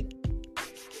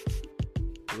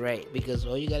because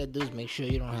all you gotta do is make sure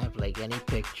you don't have like any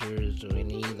pictures or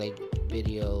any like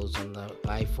videos on the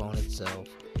iPhone itself.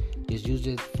 Just use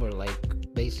it for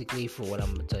like basically for what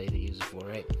I'm gonna tell you to use it for,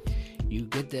 right? You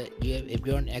get if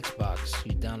you're on Xbox,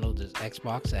 you download this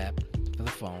Xbox app for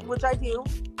the phone, Which I do.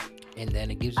 and then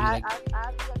it gives you like I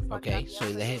have the Xbox okay, app, so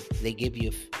yes, they give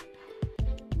you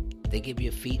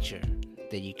a feature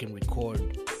that you can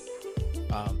record,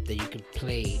 that you can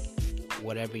play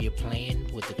whatever you're playing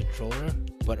with the controller,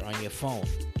 but on your phone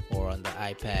or on the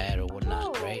iPad or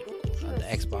whatnot, Oh, right? On the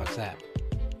Xbox interesting. app.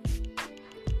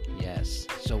 Yes.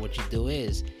 So what you do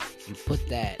is you put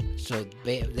that. So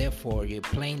therefore, you're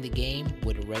playing the game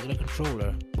with a regular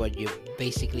controller, but you're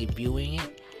basically viewing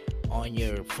it on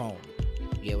your phone.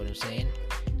 You get what I'm saying?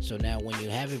 So now when you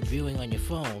have it viewing on your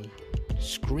phone,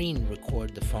 screen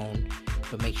record the phone,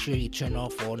 but make sure you turn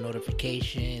off all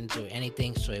notifications or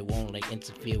anything so it won't like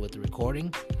interfere with the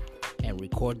recording, and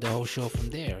record the whole show from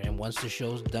there. And once the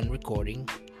show's done recording,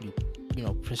 you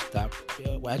know, press stop.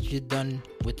 Once you're done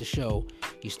with the show,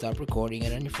 you stop recording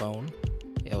it on your phone.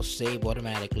 It'll save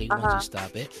automatically once you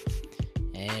stop it,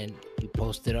 and you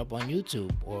post it up on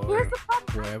YouTube or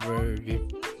wherever you.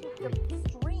 YouTube to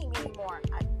stream anymore,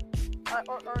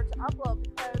 or to upload,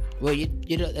 because Well,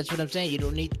 you know that's what I'm saying. You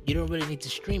don't really need to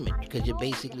stream it because you're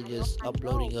basically just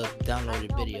uploading a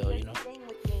downloaded video. but You know. here's the thing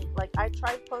with me, like, I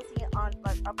tried posting it on,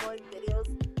 like, uploading videos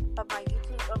of my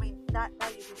YouTube. I mean, not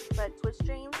YouTube, but Twitch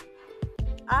streams.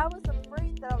 I was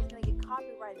afraid that I was gonna get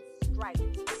copyrighted strikes.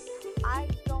 I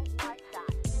don't like that.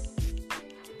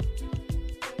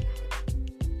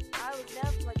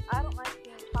 I don't like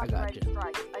being copyrighted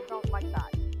strikes. I don't like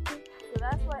that. So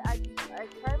that's why I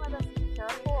try my best to be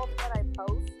careful of what I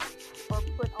post or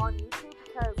put on YouTube,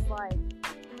 because, like,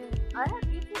 I mean, I have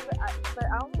YouTube,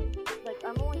 but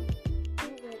I'm only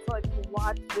using it to, like,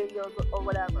 watch videos or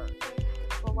whatever,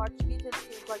 or watch YouTube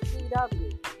streams like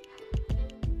WSW.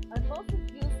 I mostly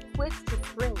use Twitch to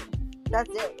stream. That's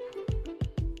it.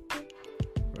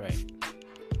 Right.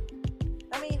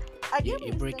 I mean, I get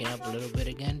You're breaking up a little bit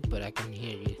again, but I can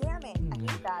hear you. Damn it, I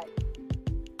hate that.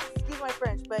 Excuse my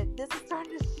French, but this is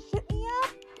starting to shit me up.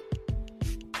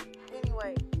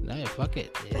 Anyway. No, fuck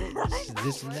it. It's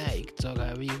this and that. You can talk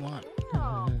however you want.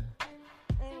 Damn.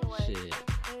 Anyway. Shit.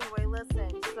 Anyway, listen.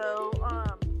 So,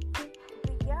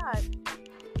 yeah,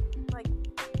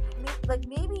 like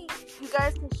maybe you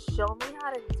guys can show me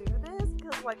how to do this,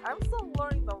 because, like, I'm still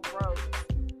learning the ropes.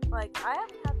 Like, I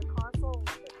haven't had the console.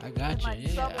 I got you.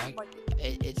 Yeah,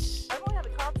 it's. I've only had the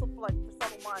console for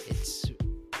several months.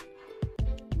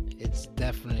 It's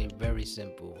definitely very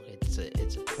simple. It's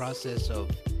a process of.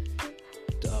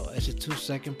 It's a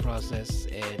 2-second process,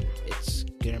 and it's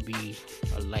gonna be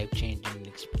a life changing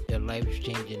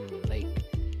like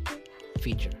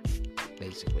feature,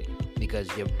 basically, because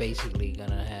you're basically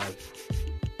gonna have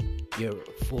your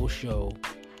full show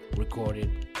recorded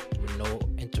with no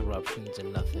interruptions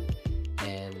and nothing,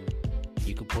 and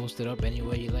you can post it up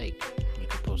anywhere you like. You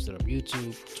can post it up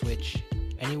YouTube, Twitch,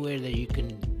 anywhere that you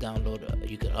can download.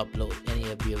 You can upload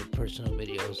any of your personal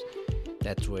videos.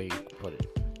 That's where you can put it.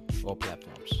 All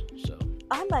platforms. So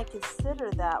I might consider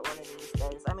that one of these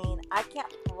days. I mean, I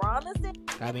can't promise it.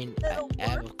 I mean, I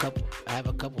have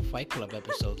a couple Fight Club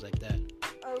episodes like that.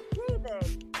 Okay then.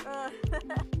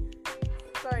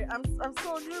 Sorry, I'm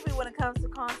still a newbie when it comes to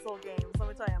console games. Let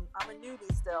me tell you, I'm a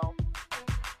newbie still.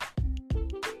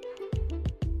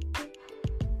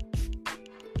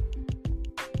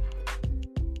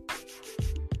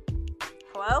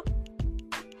 Hello?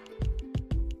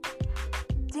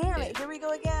 Damn it, here we go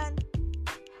again.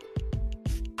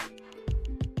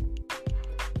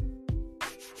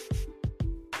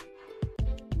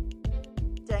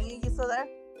 Dang you still there?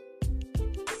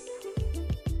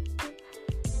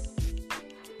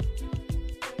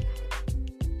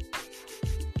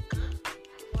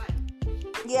 What?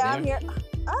 Yeah, I'm here.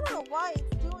 I don't know why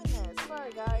it's doing this.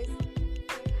 Sorry, guys.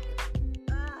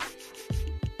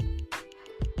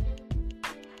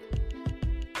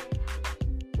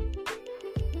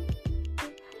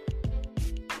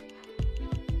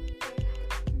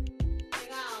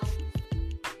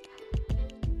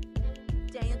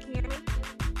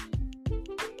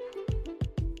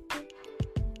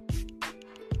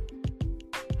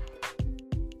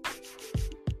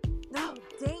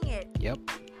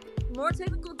 More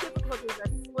technical difficulties, I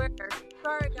swear.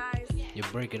 Sorry, guys. You're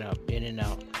breaking up, in and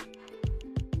out.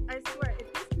 I swear,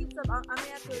 if this keeps up, I may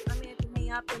have to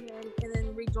hang up and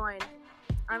then rejoin.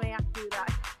 I may have to do that.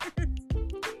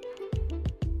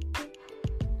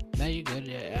 No, you're good.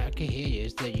 Yeah, I can hear you.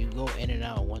 It's that you go in and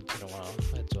out once in a while.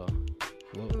 That's all.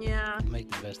 We'll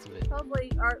make the best of it. Hopefully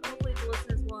the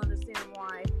listeners will understand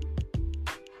why.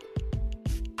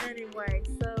 Anyway,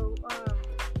 so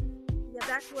yeah,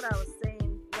 back to what I was saying.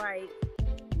 Like,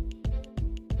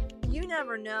 you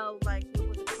never know, like,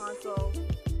 with the console,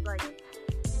 like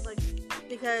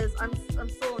because I'm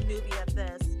still a newbie at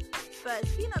this. But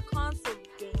speaking of console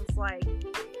games, like,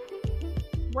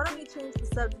 why don't we change the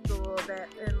subject a little bit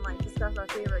and like discuss our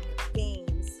favorite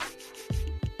games?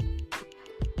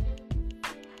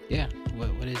 Yeah,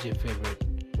 what is your favorite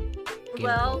game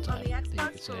Well, of all time on the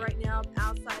Xbox for right now,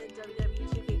 outside of WSW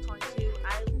 2K22,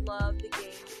 I love the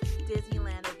game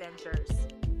Disneyland Adventures.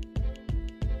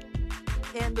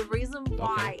 And the reason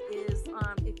why is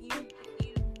if you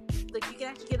like, you can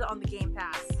actually get it on the Game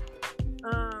Pass.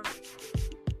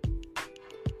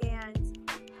 And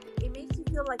it makes you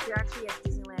feel like you're actually at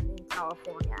Disneyland in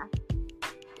California.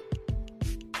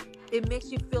 It makes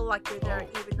you feel like you're there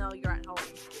even though you're at home.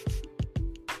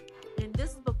 And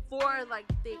this is before,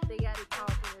 like, they added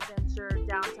California Adventure,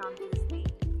 Downtown Disney,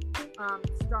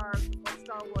 Star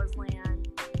Wars Land,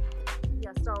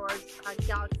 Star Wars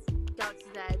Galaxy's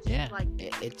Edge. Yeah, like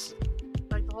it's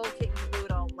like the whole kit and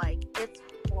caboodle. Like, it's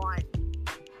fun.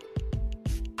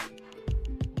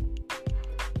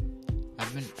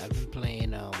 I've been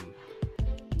playing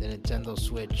the Nintendo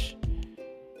Switch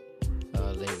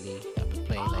lately. I've been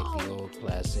playing like the old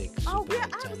classic Super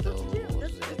Nintendo.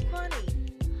 That's funny.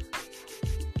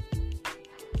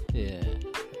 Yeah,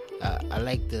 I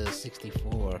like the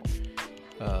 64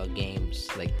 games,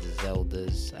 like the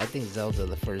Zeldas. I think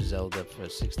the first Zelda for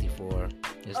 64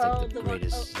 is like the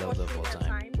greatest Zelda of all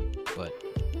time. But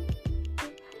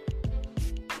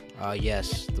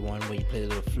yes, the one where you play the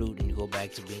little flute and you go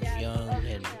back to being young,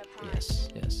 and yes.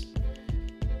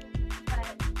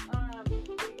 But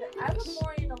I was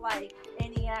more into like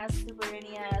NES, Super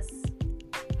NES.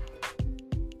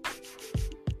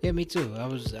 Yeah, me too. I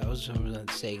was from the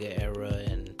Sega era,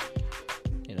 and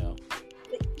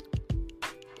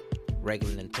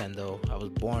regular Nintendo. I was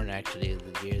born actually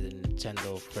the year the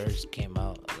Nintendo first came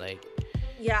out, like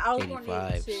I was born in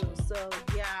 82, so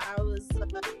yeah, I was.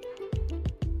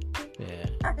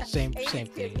 Same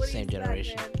thing, same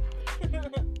generation.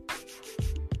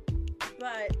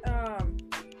 But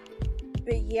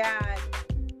yeah,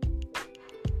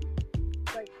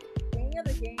 like, any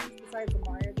other games besides the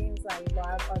Mario games I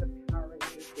love are the Power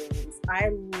Rangers games. I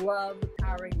love the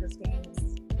Power Rangers games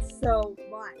so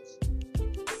much.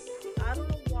 I don't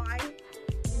know why.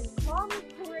 You call me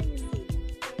crazy,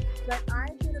 but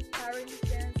I've been a Power Rangers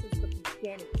fan since the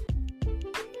beginning.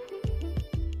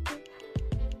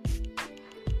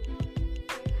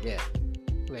 Yeah.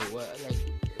 Like what?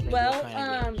 Well, what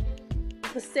kind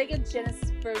of the Sega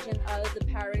Genesis version of the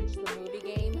Power Rangers the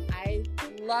movie game, I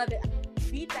love it. I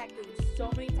beat that game so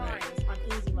many times on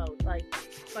easy mode. Like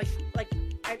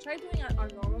I tried doing it on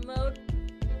normal mode.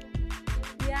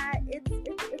 Yeah,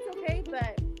 it's okay,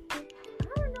 but I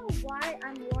don't know why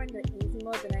I'm more in the easy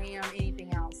mode than I am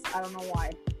anything else. I don't know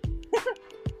why.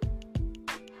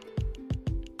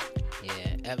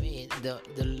 Yeah, I mean the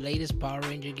latest Power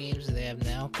Ranger games they have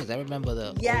now, because I remember the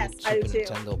old Super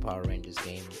Nintendo Power Rangers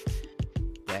game.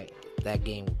 That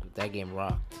game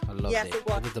rocked. I loved it. It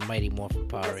was the Mighty Morphin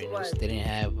Power Rangers. They didn't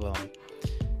have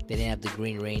the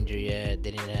Green Ranger yet.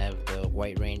 They didn't have the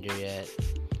White Ranger yet.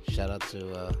 Shout out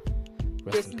to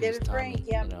rest in peace, Tommy.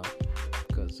 You know,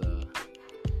 because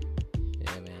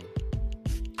yeah, man,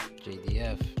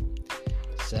 JDF,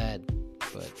 sad,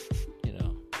 but you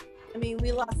know. I mean,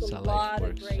 we lost a lot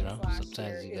of greats last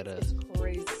Sometimes year. You gotta. It's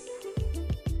crazy.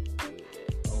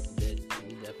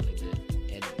 We definitely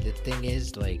did. And the thing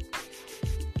is, like,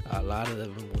 a lot of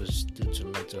them was due to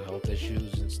mental health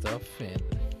issues and stuff, and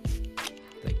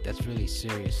like, that's really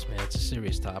serious, man. It's a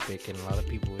serious topic, and a lot of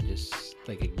people would just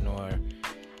like ignore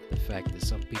the fact that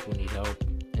some people need help,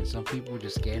 and some people are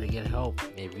just scared to get help.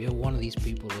 If you're one of these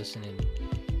people listening,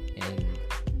 and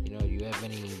you know you have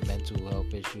any mental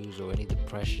health issues or any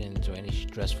depressions or any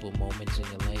stressful moments in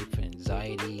your life,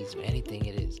 anxieties, or anything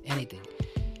it is, anything,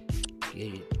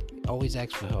 you always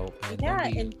ask for help. And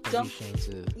don't be ashamed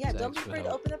to don't be afraid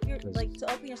to open up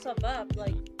to open yourself up.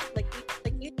 Like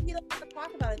you don't have to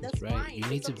talk about it. That's right. fine. You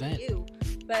need to vent.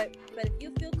 But if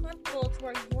you feel comfortable to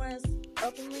where you want to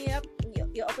openly up,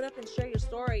 you open up and share your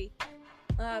story.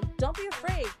 Don't be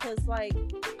afraid, because like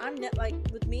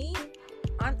with me,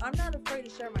 I'm not afraid to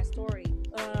share my story.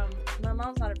 My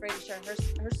mom's not afraid to share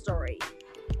her story.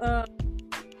 Um,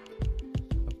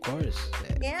 Of course,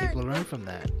 people learn from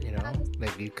that.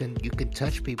 Like you can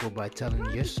touch people by telling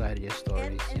your side of your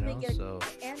stories. and they get So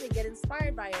and they get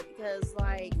inspired by it because,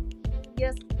 like,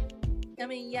 yes, I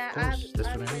mean, yeah, of course, that's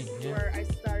I've what I mean. been Yeah. where I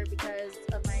started because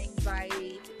of my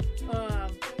anxiety.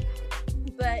 Um,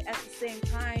 but at the same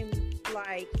time,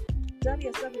 like,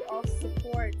 WSW also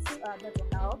supports mental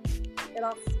health. It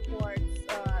also supports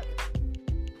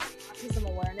autism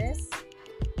awareness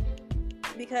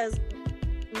because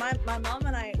my mom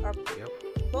and I are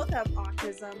both have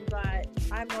autism, but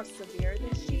I'm more severe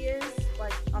than she is.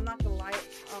 Like, I'm not gonna lie,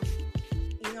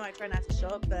 even though I try not to show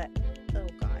it, but oh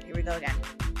god, here we go again.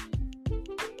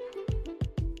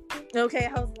 Okay,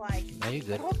 I was like, No, you're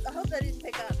good. I hope that didn't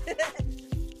pick up.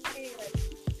 Anyway.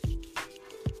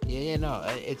 Yeah, no,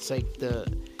 it's like the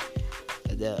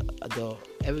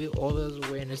all those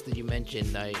awareness that you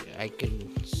mentioned. I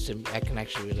can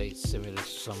actually relate similar to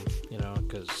some,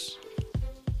 because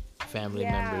family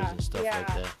members and stuff like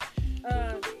that.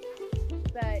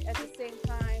 But at the same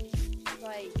time,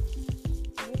 like,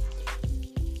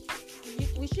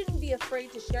 we shouldn't be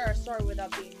afraid to share our story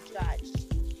without being judged,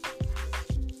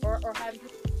 or having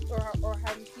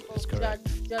people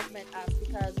judgment us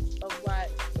because of what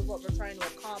we're trying to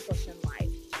accomplish in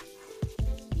life.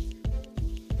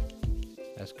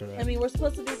 That's correct. I mean, we're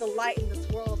supposed to be the light in this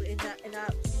world and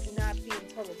not be in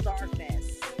total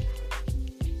darkness.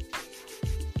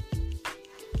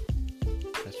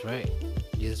 That's right.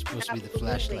 You're supposed to be the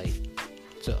flashlight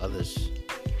to others.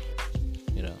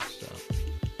 So.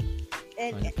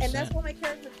 And that's what my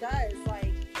character does,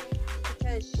 like,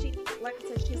 because she, like I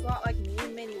said, she's a lot like me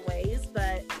in many ways,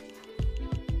 but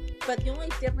the only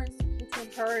difference between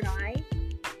her and I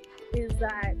is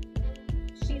that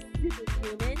she's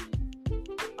superhuman.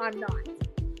 I'm not.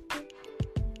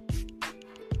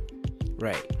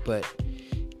 Right, but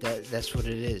that's what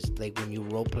it is. Like, when you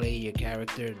role play your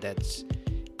character, that's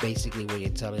basically what you're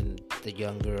telling the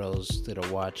young girls that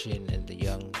are watching and the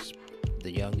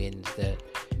youngins that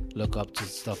look up to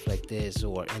stuff like this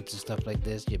or into stuff like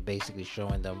this. You're basically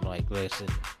showing them, like, listen,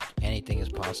 anything is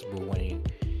possible when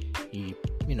you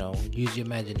use your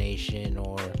imagination,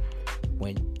 or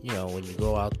when you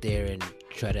go out there and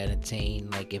try to entertain,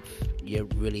 like, if you're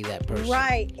really that person.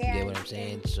 Right. You get what I'm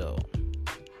saying? So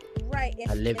right.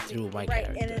 I lived through my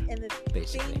character. And the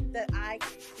basically thing that I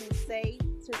can say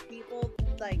to people,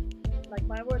 like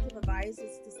my words of advice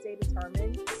is to stay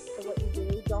determined in what you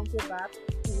do. Don't give up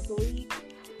easily.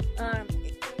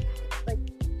 Like,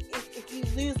 if you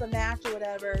lose a match or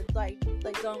whatever, like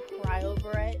don't cry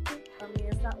over it. I mean,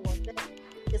 it's not worth it.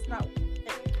 It's not worth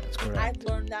it. That's correct. I've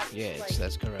learned that. Yes, like,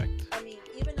 that's correct. I mean,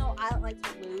 even though I don't like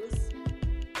to lose,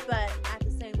 but at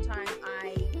the same time,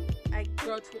 I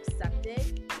grow to accept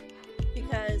it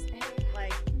because,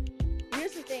 like,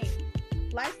 here's the thing: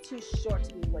 life's too short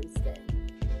to be wasted,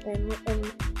 and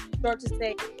short to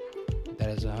say. That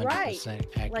is 100%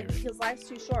 accurate. Like, because life's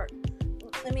too short.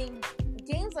 I mean,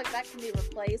 games like that can be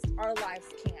replaced. Our lives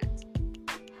can't.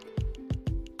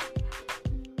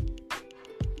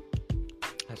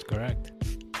 That's correct.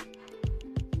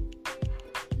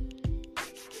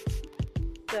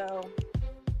 So.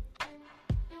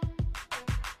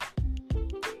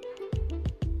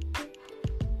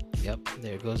 Yep,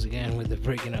 there it goes again with the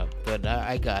breaking up. But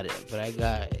I got it. But I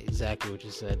got exactly what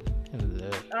you said. And,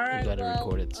 all right, we got it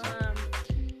recorded. So.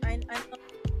 I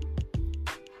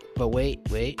But wait.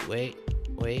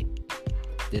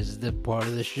 This is the part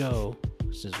of the show,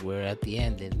 since we're at the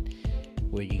ending,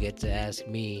 where you get to ask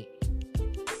me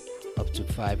up to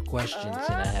 5 questions,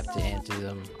 and I have to answer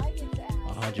them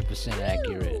 100%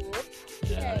 accurate.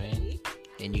 You know what I mean?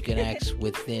 And you can ask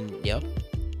within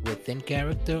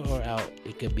character or out.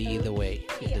 It could be either way.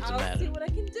 It doesn't matter. I'll see what I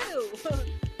can do.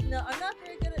 No, I'm not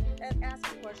very good at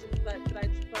asking questions, but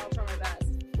I'll try my best.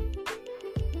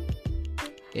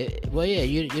 Well, yeah,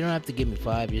 you don't have to give me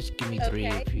 5. Just give me 3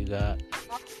 Okay. if you got.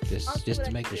 Just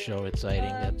to make the show exciting.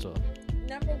 That's all.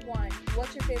 Number 1,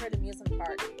 what's your favorite amusement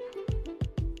park?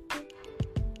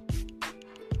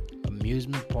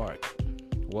 Amusement park.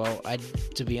 Well,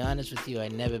 to be honest with you, I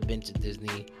never been to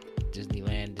Disneyland, Disney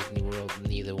World,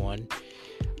 neither one.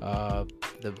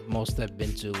 The most I've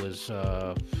been to was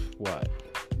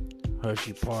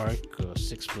Hershey Park or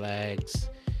Six Flags.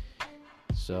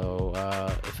 So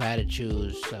if I had to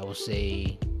choose, I would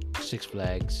say Six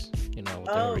Flags. With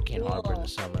the Hurricane Harbor in the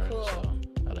summer. Cool. So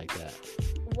I like that.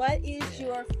 What is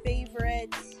your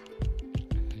favorite?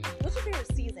 What's your favorite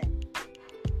season?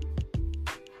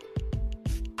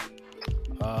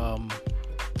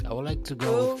 I would like to go.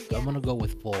 Oh, yes. I'm gonna go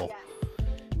with fall. Yes.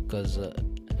 because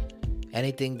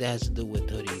anything that has to do with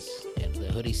hoodies, and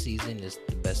the hoodie season is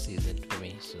the best season for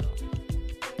me. So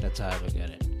that's how I look at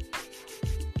it.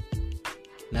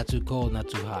 Not too cold, not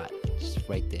too hot, just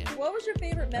right there. What was your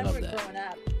favorite memory growing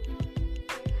up?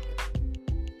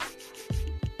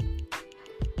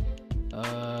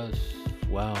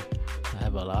 Wow, I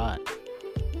have a lot,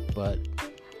 but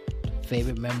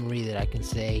favorite memory that I can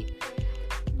say,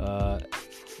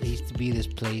 there used to be this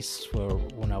place where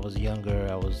when I was younger,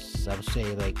 I would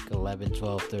say like 11,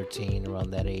 12, 13, around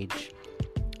that age.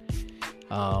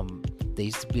 There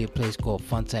used to be a place called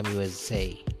Funtime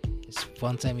USA.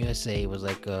 Funtime USA was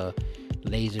like a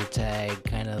laser tag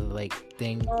kind of like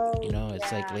thing,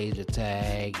 it's like laser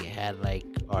tag. It had like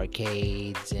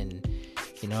arcades and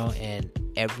and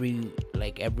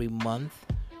every month,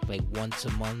 like once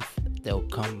a month, they'll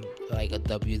come like a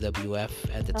WWF.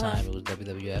 At the time it was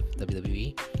WWF,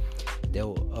 WWE. A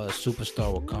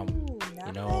superstar will come,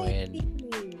 and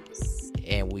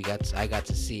I got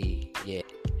to see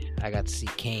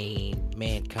Kane,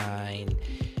 Mankind,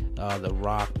 The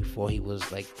Rock before he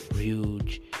was like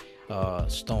huge,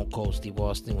 Stone Cold Steve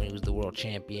Austin when he was the world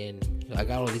champion. I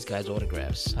got all these guys'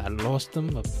 autographs. I lost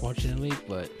them, unfortunately,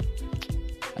 but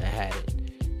I had it,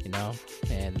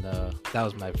 and that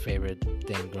was my favorite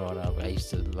thing growing up. I used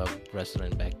to love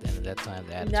wrestling back then. At that time,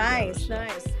 the Attitude Era, so.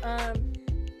 Nice.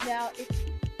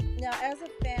 Now as a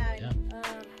fan,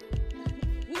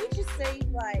 who would you say,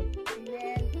 like,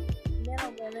 men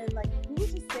or women, like, who would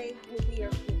you say would be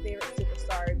your favorite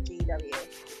superstar in GEW?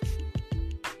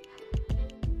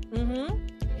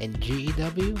 In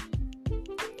GEW,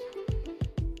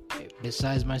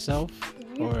 besides myself,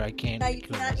 or I can't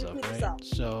include myself, right? Yourself.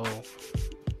 So,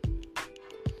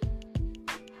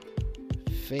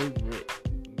 favorite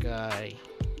guy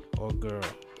or girl?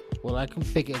 Well, I can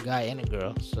pick a guy and a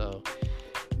girl. So,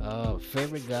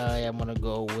 favorite guy, I'm gonna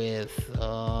go with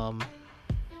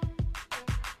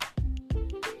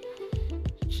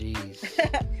jeez,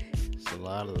 it's a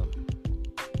lot of them.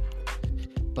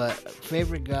 But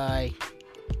favorite guy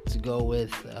to go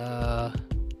with, I'm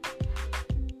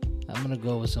gonna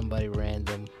go with somebody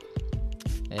random,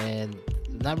 and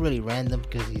not really random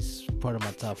because he's part of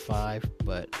my top 5,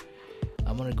 but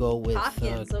I'm gonna go with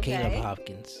Caleb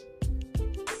Hopkins.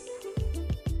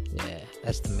 Yeah,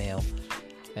 that's the male.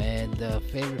 And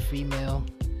favorite female,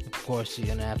 of course, you're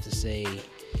gonna have to say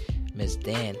Miss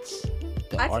Dance,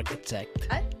 the architect.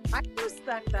 I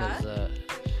respect that.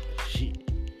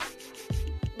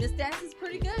 Miss Dance is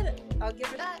pretty good. I'll give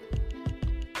her that.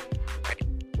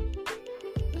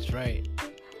 That's right.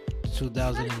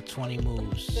 2020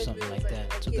 moves, something like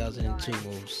that. 2002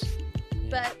 moves.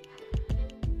 Yeah.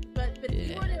 But if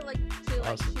you were to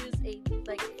choose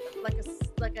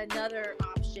another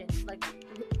option, like,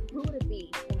 who would it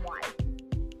be and why?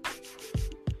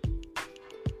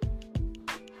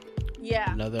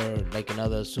 Yeah. Another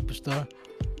superstar?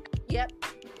 Yep.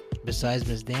 Besides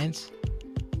Miss Dance?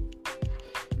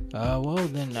 Well,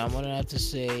 then I'm gonna have to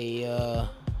say,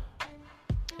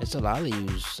 it's a lot of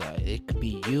yous. It could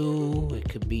be you. It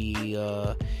could be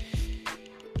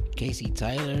Casey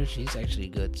Tyler. She's actually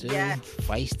good too. Yeah.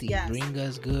 Feisty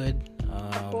Gringa's good.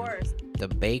 Of course. The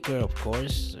Baker, of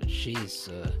course. She's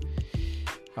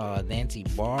Nancy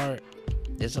Bart.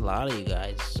 There's a lot of you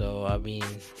guys. So I mean,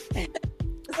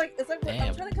 it's like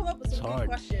I'm trying to come up with some good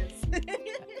questions.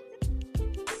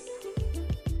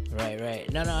 Right.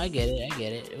 No, I get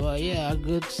it. Well, yeah,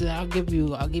 I'll give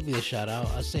you a shout out.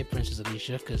 I'll say Princess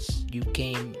Alicia because you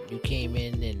came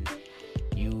in and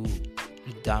you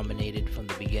dominated from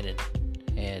the beginning,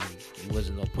 and you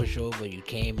wasn't no pushover. You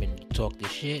came and you talked the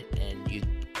shit, and you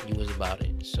was about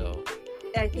it. So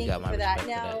I thank you for that.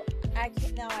 Now I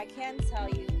can tell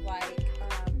you,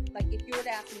 like if you were to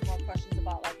ask me more questions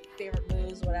about like favorite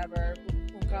moves, whatever,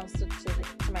 when it comes to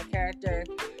my character,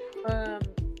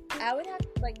 I would have,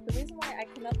 like, the reason why I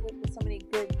came up with so many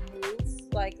good moves,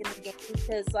 like, in the game,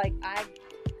 because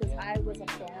I was a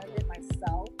fan of it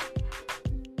myself.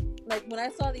 Like, when I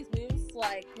saw these moves,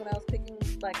 like, when I was picking,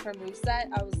 like, her moveset,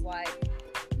 I was like,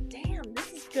 damn,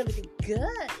 this is gonna be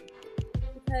good.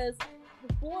 Because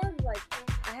before, like,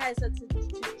 I had such to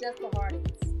just the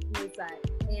Hardys moveset,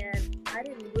 and I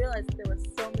didn't realize that there were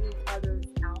so many others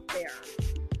out there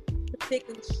to pick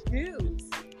and choose.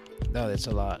 No, it's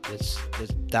a lot. There's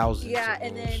thousands. Yeah, of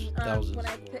and moves. then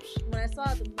when I saw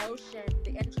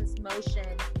the entrance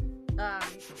motion,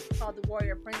 called the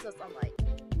Warrior Princess, I'm like,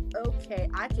 okay,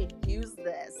 I could use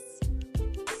this.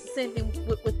 Same thing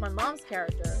with my mom's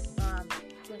character,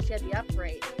 when she had the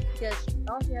upgrade, because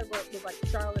all she had was like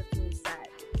Charlotte's moveset.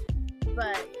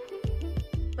 But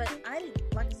I did,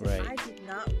 like I said, I did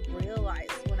not realize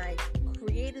when I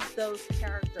created those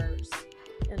characters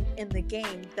in the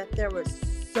game that there was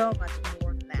so much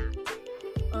more than that.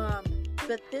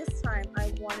 But this time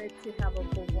I wanted to have a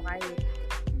variety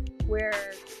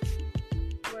where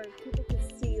people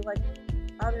could see like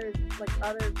other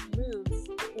moves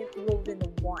rolled into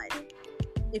one.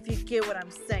 If you get what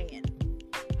I'm saying.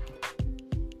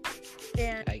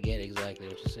 And I get exactly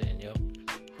what you're saying. Yep.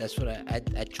 That's what I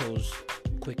chose.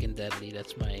 Quick and deadly.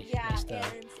 That's my style.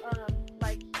 And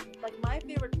like my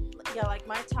favorite, like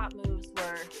my top moves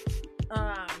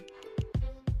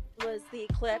was the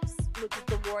Eclipse, which is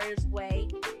the Warrior's Way.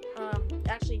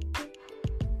 Actually,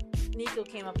 Nico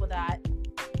came up with that.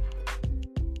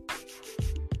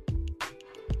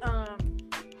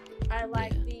 I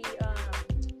like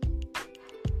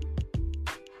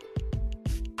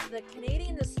the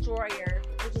Canadian Destroyer,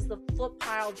 which is the flip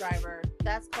pile driver.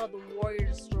 That's called the Warrior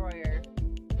Destroyer.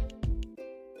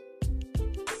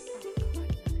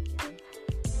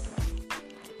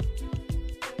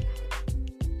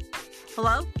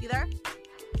 Hello? You there?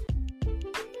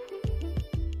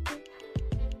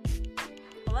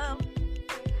 Hello?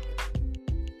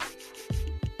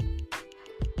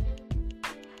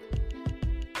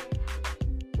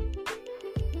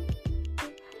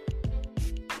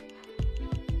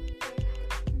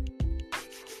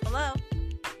 Hello?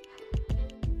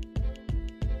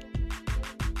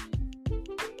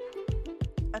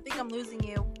 I think I'm losing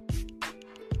you.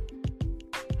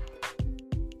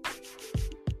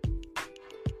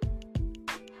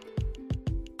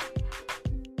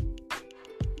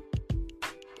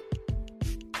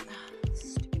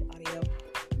 Stupid audio.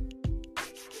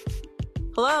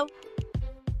 Hello?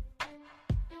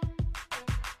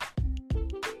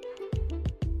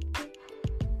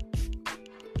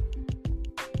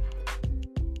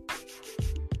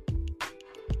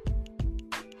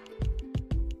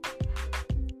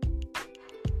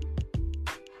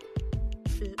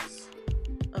 Oops.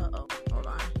 Uh-oh. Hold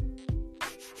on.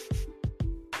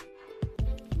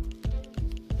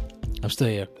 I'm still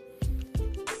here.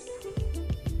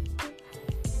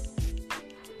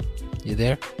 You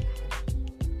there?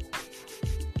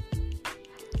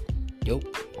 Yo.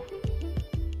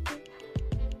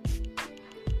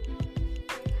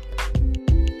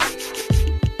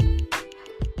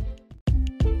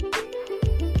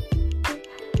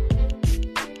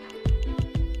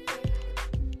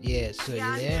 Yeah, so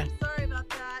you there? Sorry about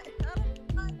that.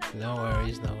 No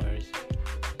worries.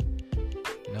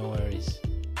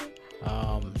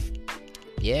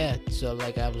 Yeah, so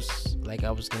like I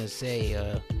was gonna say,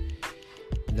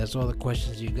 that's all the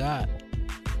questions you got.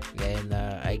 And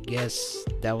I guess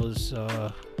that was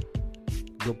a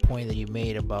good point that you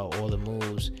made about all the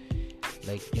moves.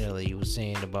 Like, you know, that you were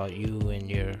saying about you and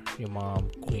your mom,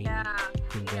 Queen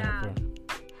Jennifer.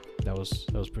 That was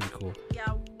pretty cool.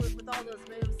 Yeah, with all those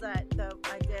moves that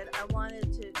I did, I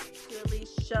wanted to at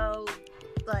least show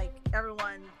like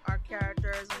everyone our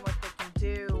characters and what they can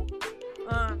do.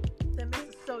 That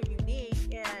makes it so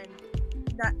unique and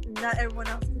not everyone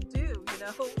else can do, you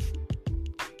know.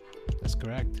 That's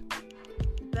correct.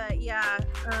 But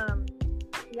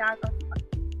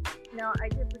no, I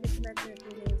did forget to mention a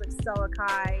few names like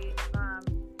Selakai,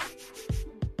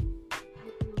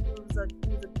 who's a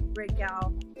great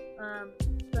gal.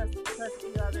 Plus a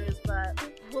few others, but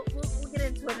we'll get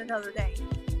into it another day.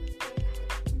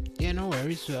 Yeah, no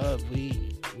worries.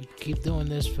 We keep doing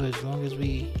this for as long as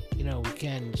we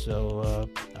can. So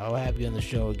I'll have you on the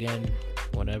show again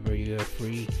whenever you're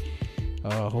free.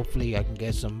 Hopefully I can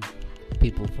get some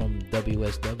people from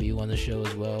WSW on the show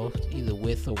as well, either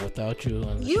with or without you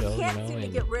on the show. You can't seem to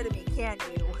get rid of me, can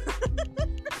you?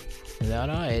 No,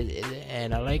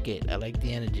 and I like it. I like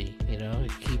the energy. You know,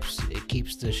 it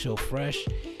keeps the show fresh,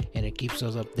 and it keeps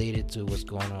us updated to what's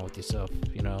going on with yourself.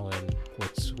 You know, and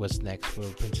what's next for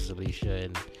Princess Alicia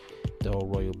and the whole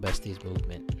Royal Besties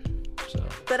movement. So.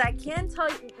 But I can tell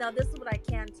you now. This is what I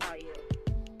can tell you.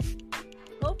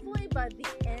 Hopefully, by the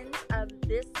end of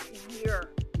this year,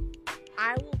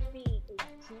 I will be a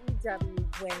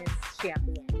GW Women's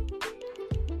Champion.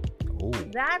 Oh,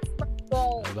 that's my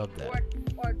goal. I love that.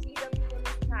 Or GW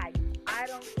Women's Tag. I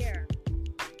don't care.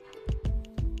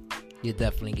 You're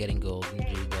definitely getting gold in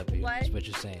GW. That's what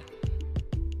you're saying.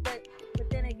 But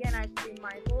then again, I should be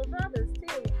mindful of others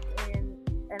too,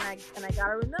 and I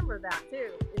gotta remember that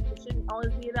too. It shouldn't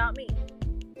always be about me.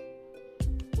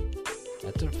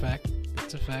 That's a fact.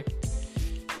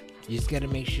 You just gotta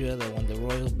make sure that when the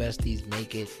Royal Besties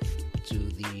make it to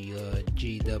the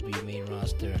GW main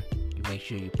roster, you make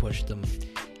sure you push them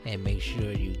and make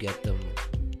sure you get them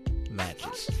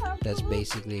matches. That's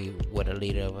basically what a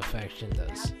leader of a faction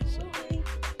does. Absolutely.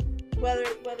 So. Whether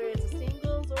it's a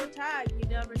singles or a tag. yeah, you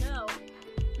never know.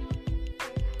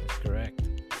 That's correct.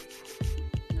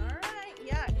 Alright,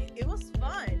 yeah, it was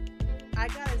fun. I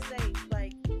gotta say,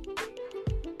 like,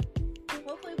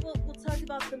 hopefully we'll talk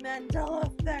about the Mandela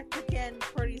effect again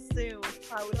pretty soon.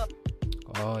 I would hope.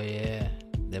 Oh yeah,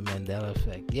 the Mandela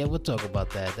effect. Yeah, we'll talk about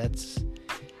that. That's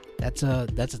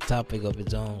a topic of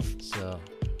its own. So,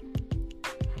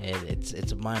 and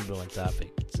it's a mind blowing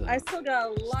topic. So I still got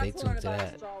a lot stay to learn tuned to about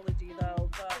that. astrology, though.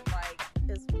 But like,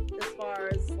 as far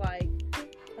as like,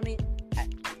 I mean,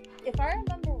 if I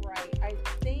remember right, I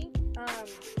think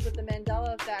with the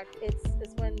Mandela effect, it's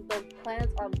when the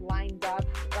planets are lined up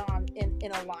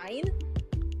in a line.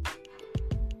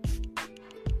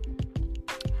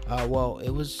 Well, it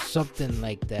was something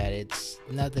like that. It's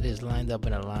not that it's lined up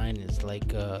in a line. It's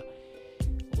like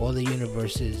all the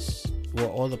universes, well,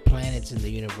 all the planets in the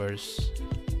universe,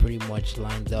 pretty much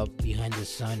lined up behind the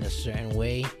sun a certain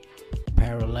way,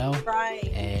 parallel, Right.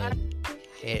 and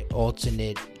it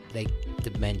alternate like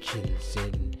dimensions.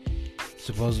 And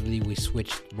supposedly we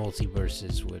switched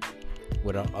multiverses with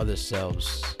our other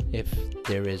selves. If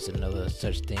there is another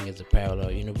such thing as a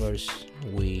parallel universe,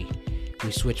 we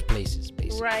switch places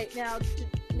basically. Right now,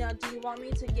 do you want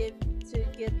me to give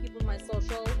people my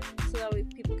social so that way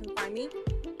people can find me?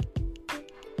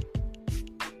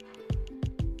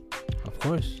 Of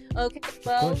course. Okay,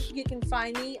 well, course. you can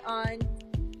find me on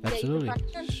Absolutely. Yeah, you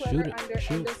can find me on Twitter under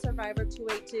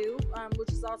EndoSurvivor282,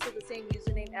 which is also the same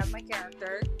username as my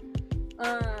character.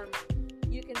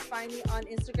 You can find me on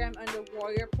Instagram under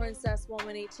Warrior Princess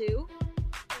 182.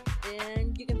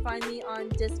 And you can find me on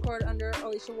Discord under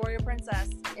Alicia Warrior Princess,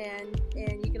 and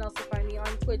you can also find me on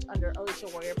Twitch under Alicia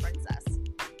Warrior Princess.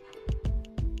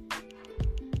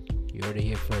 You heard it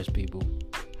here first, people.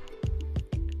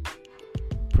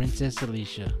 Princess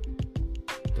Alicia,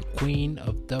 the queen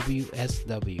of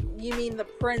WSW. You mean the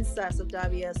princess of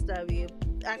WSW?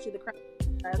 Actually, the crown.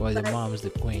 Well, the mom is the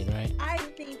queen, right? I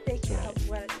think they get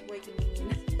what you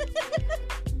mean.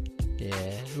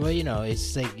 Yeah. Well, you know,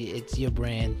 it's like it's your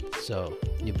brand, so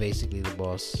you're basically the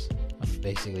boss. I'm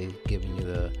basically giving you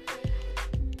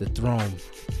the throne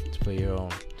for your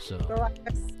own. So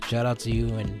shout out to you,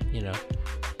 and you know,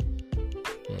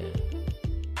 yeah.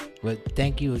 But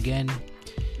thank you again.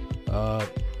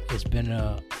 It's been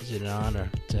an honor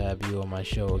to have you on my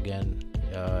show again.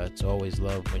 It's always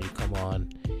love when you come on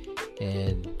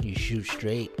and you shoot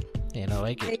straight. And I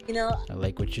like it. You know, I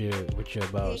like what you're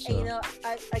about. So. You know,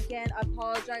 I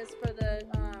apologize for the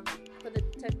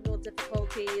technical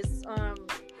difficulties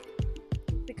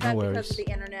because of the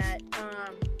internet.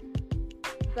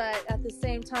 But at the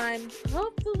same time,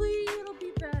 hopefully it'll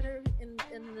be better in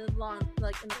the long,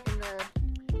 like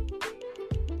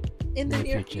in the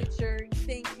near future.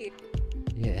 Thank you.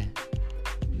 Yeah.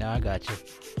 No, I got you.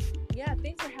 Yeah,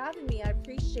 thanks for having me. I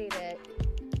appreciate it.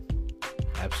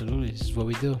 Absolutely. This is what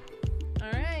we do.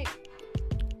 All right.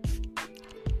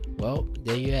 Well,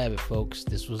 there you have it, folks.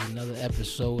 This was another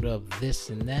episode of This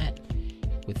and That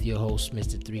with your host,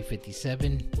 Mr.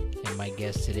 357, and my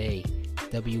guest today,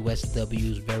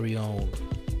 WSW's very own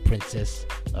Princess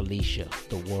Alicia,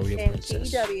 the Warrior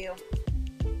Princess. MTW.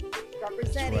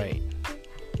 Representing. That's right.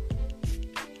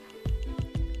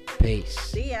 Peace.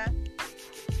 See ya.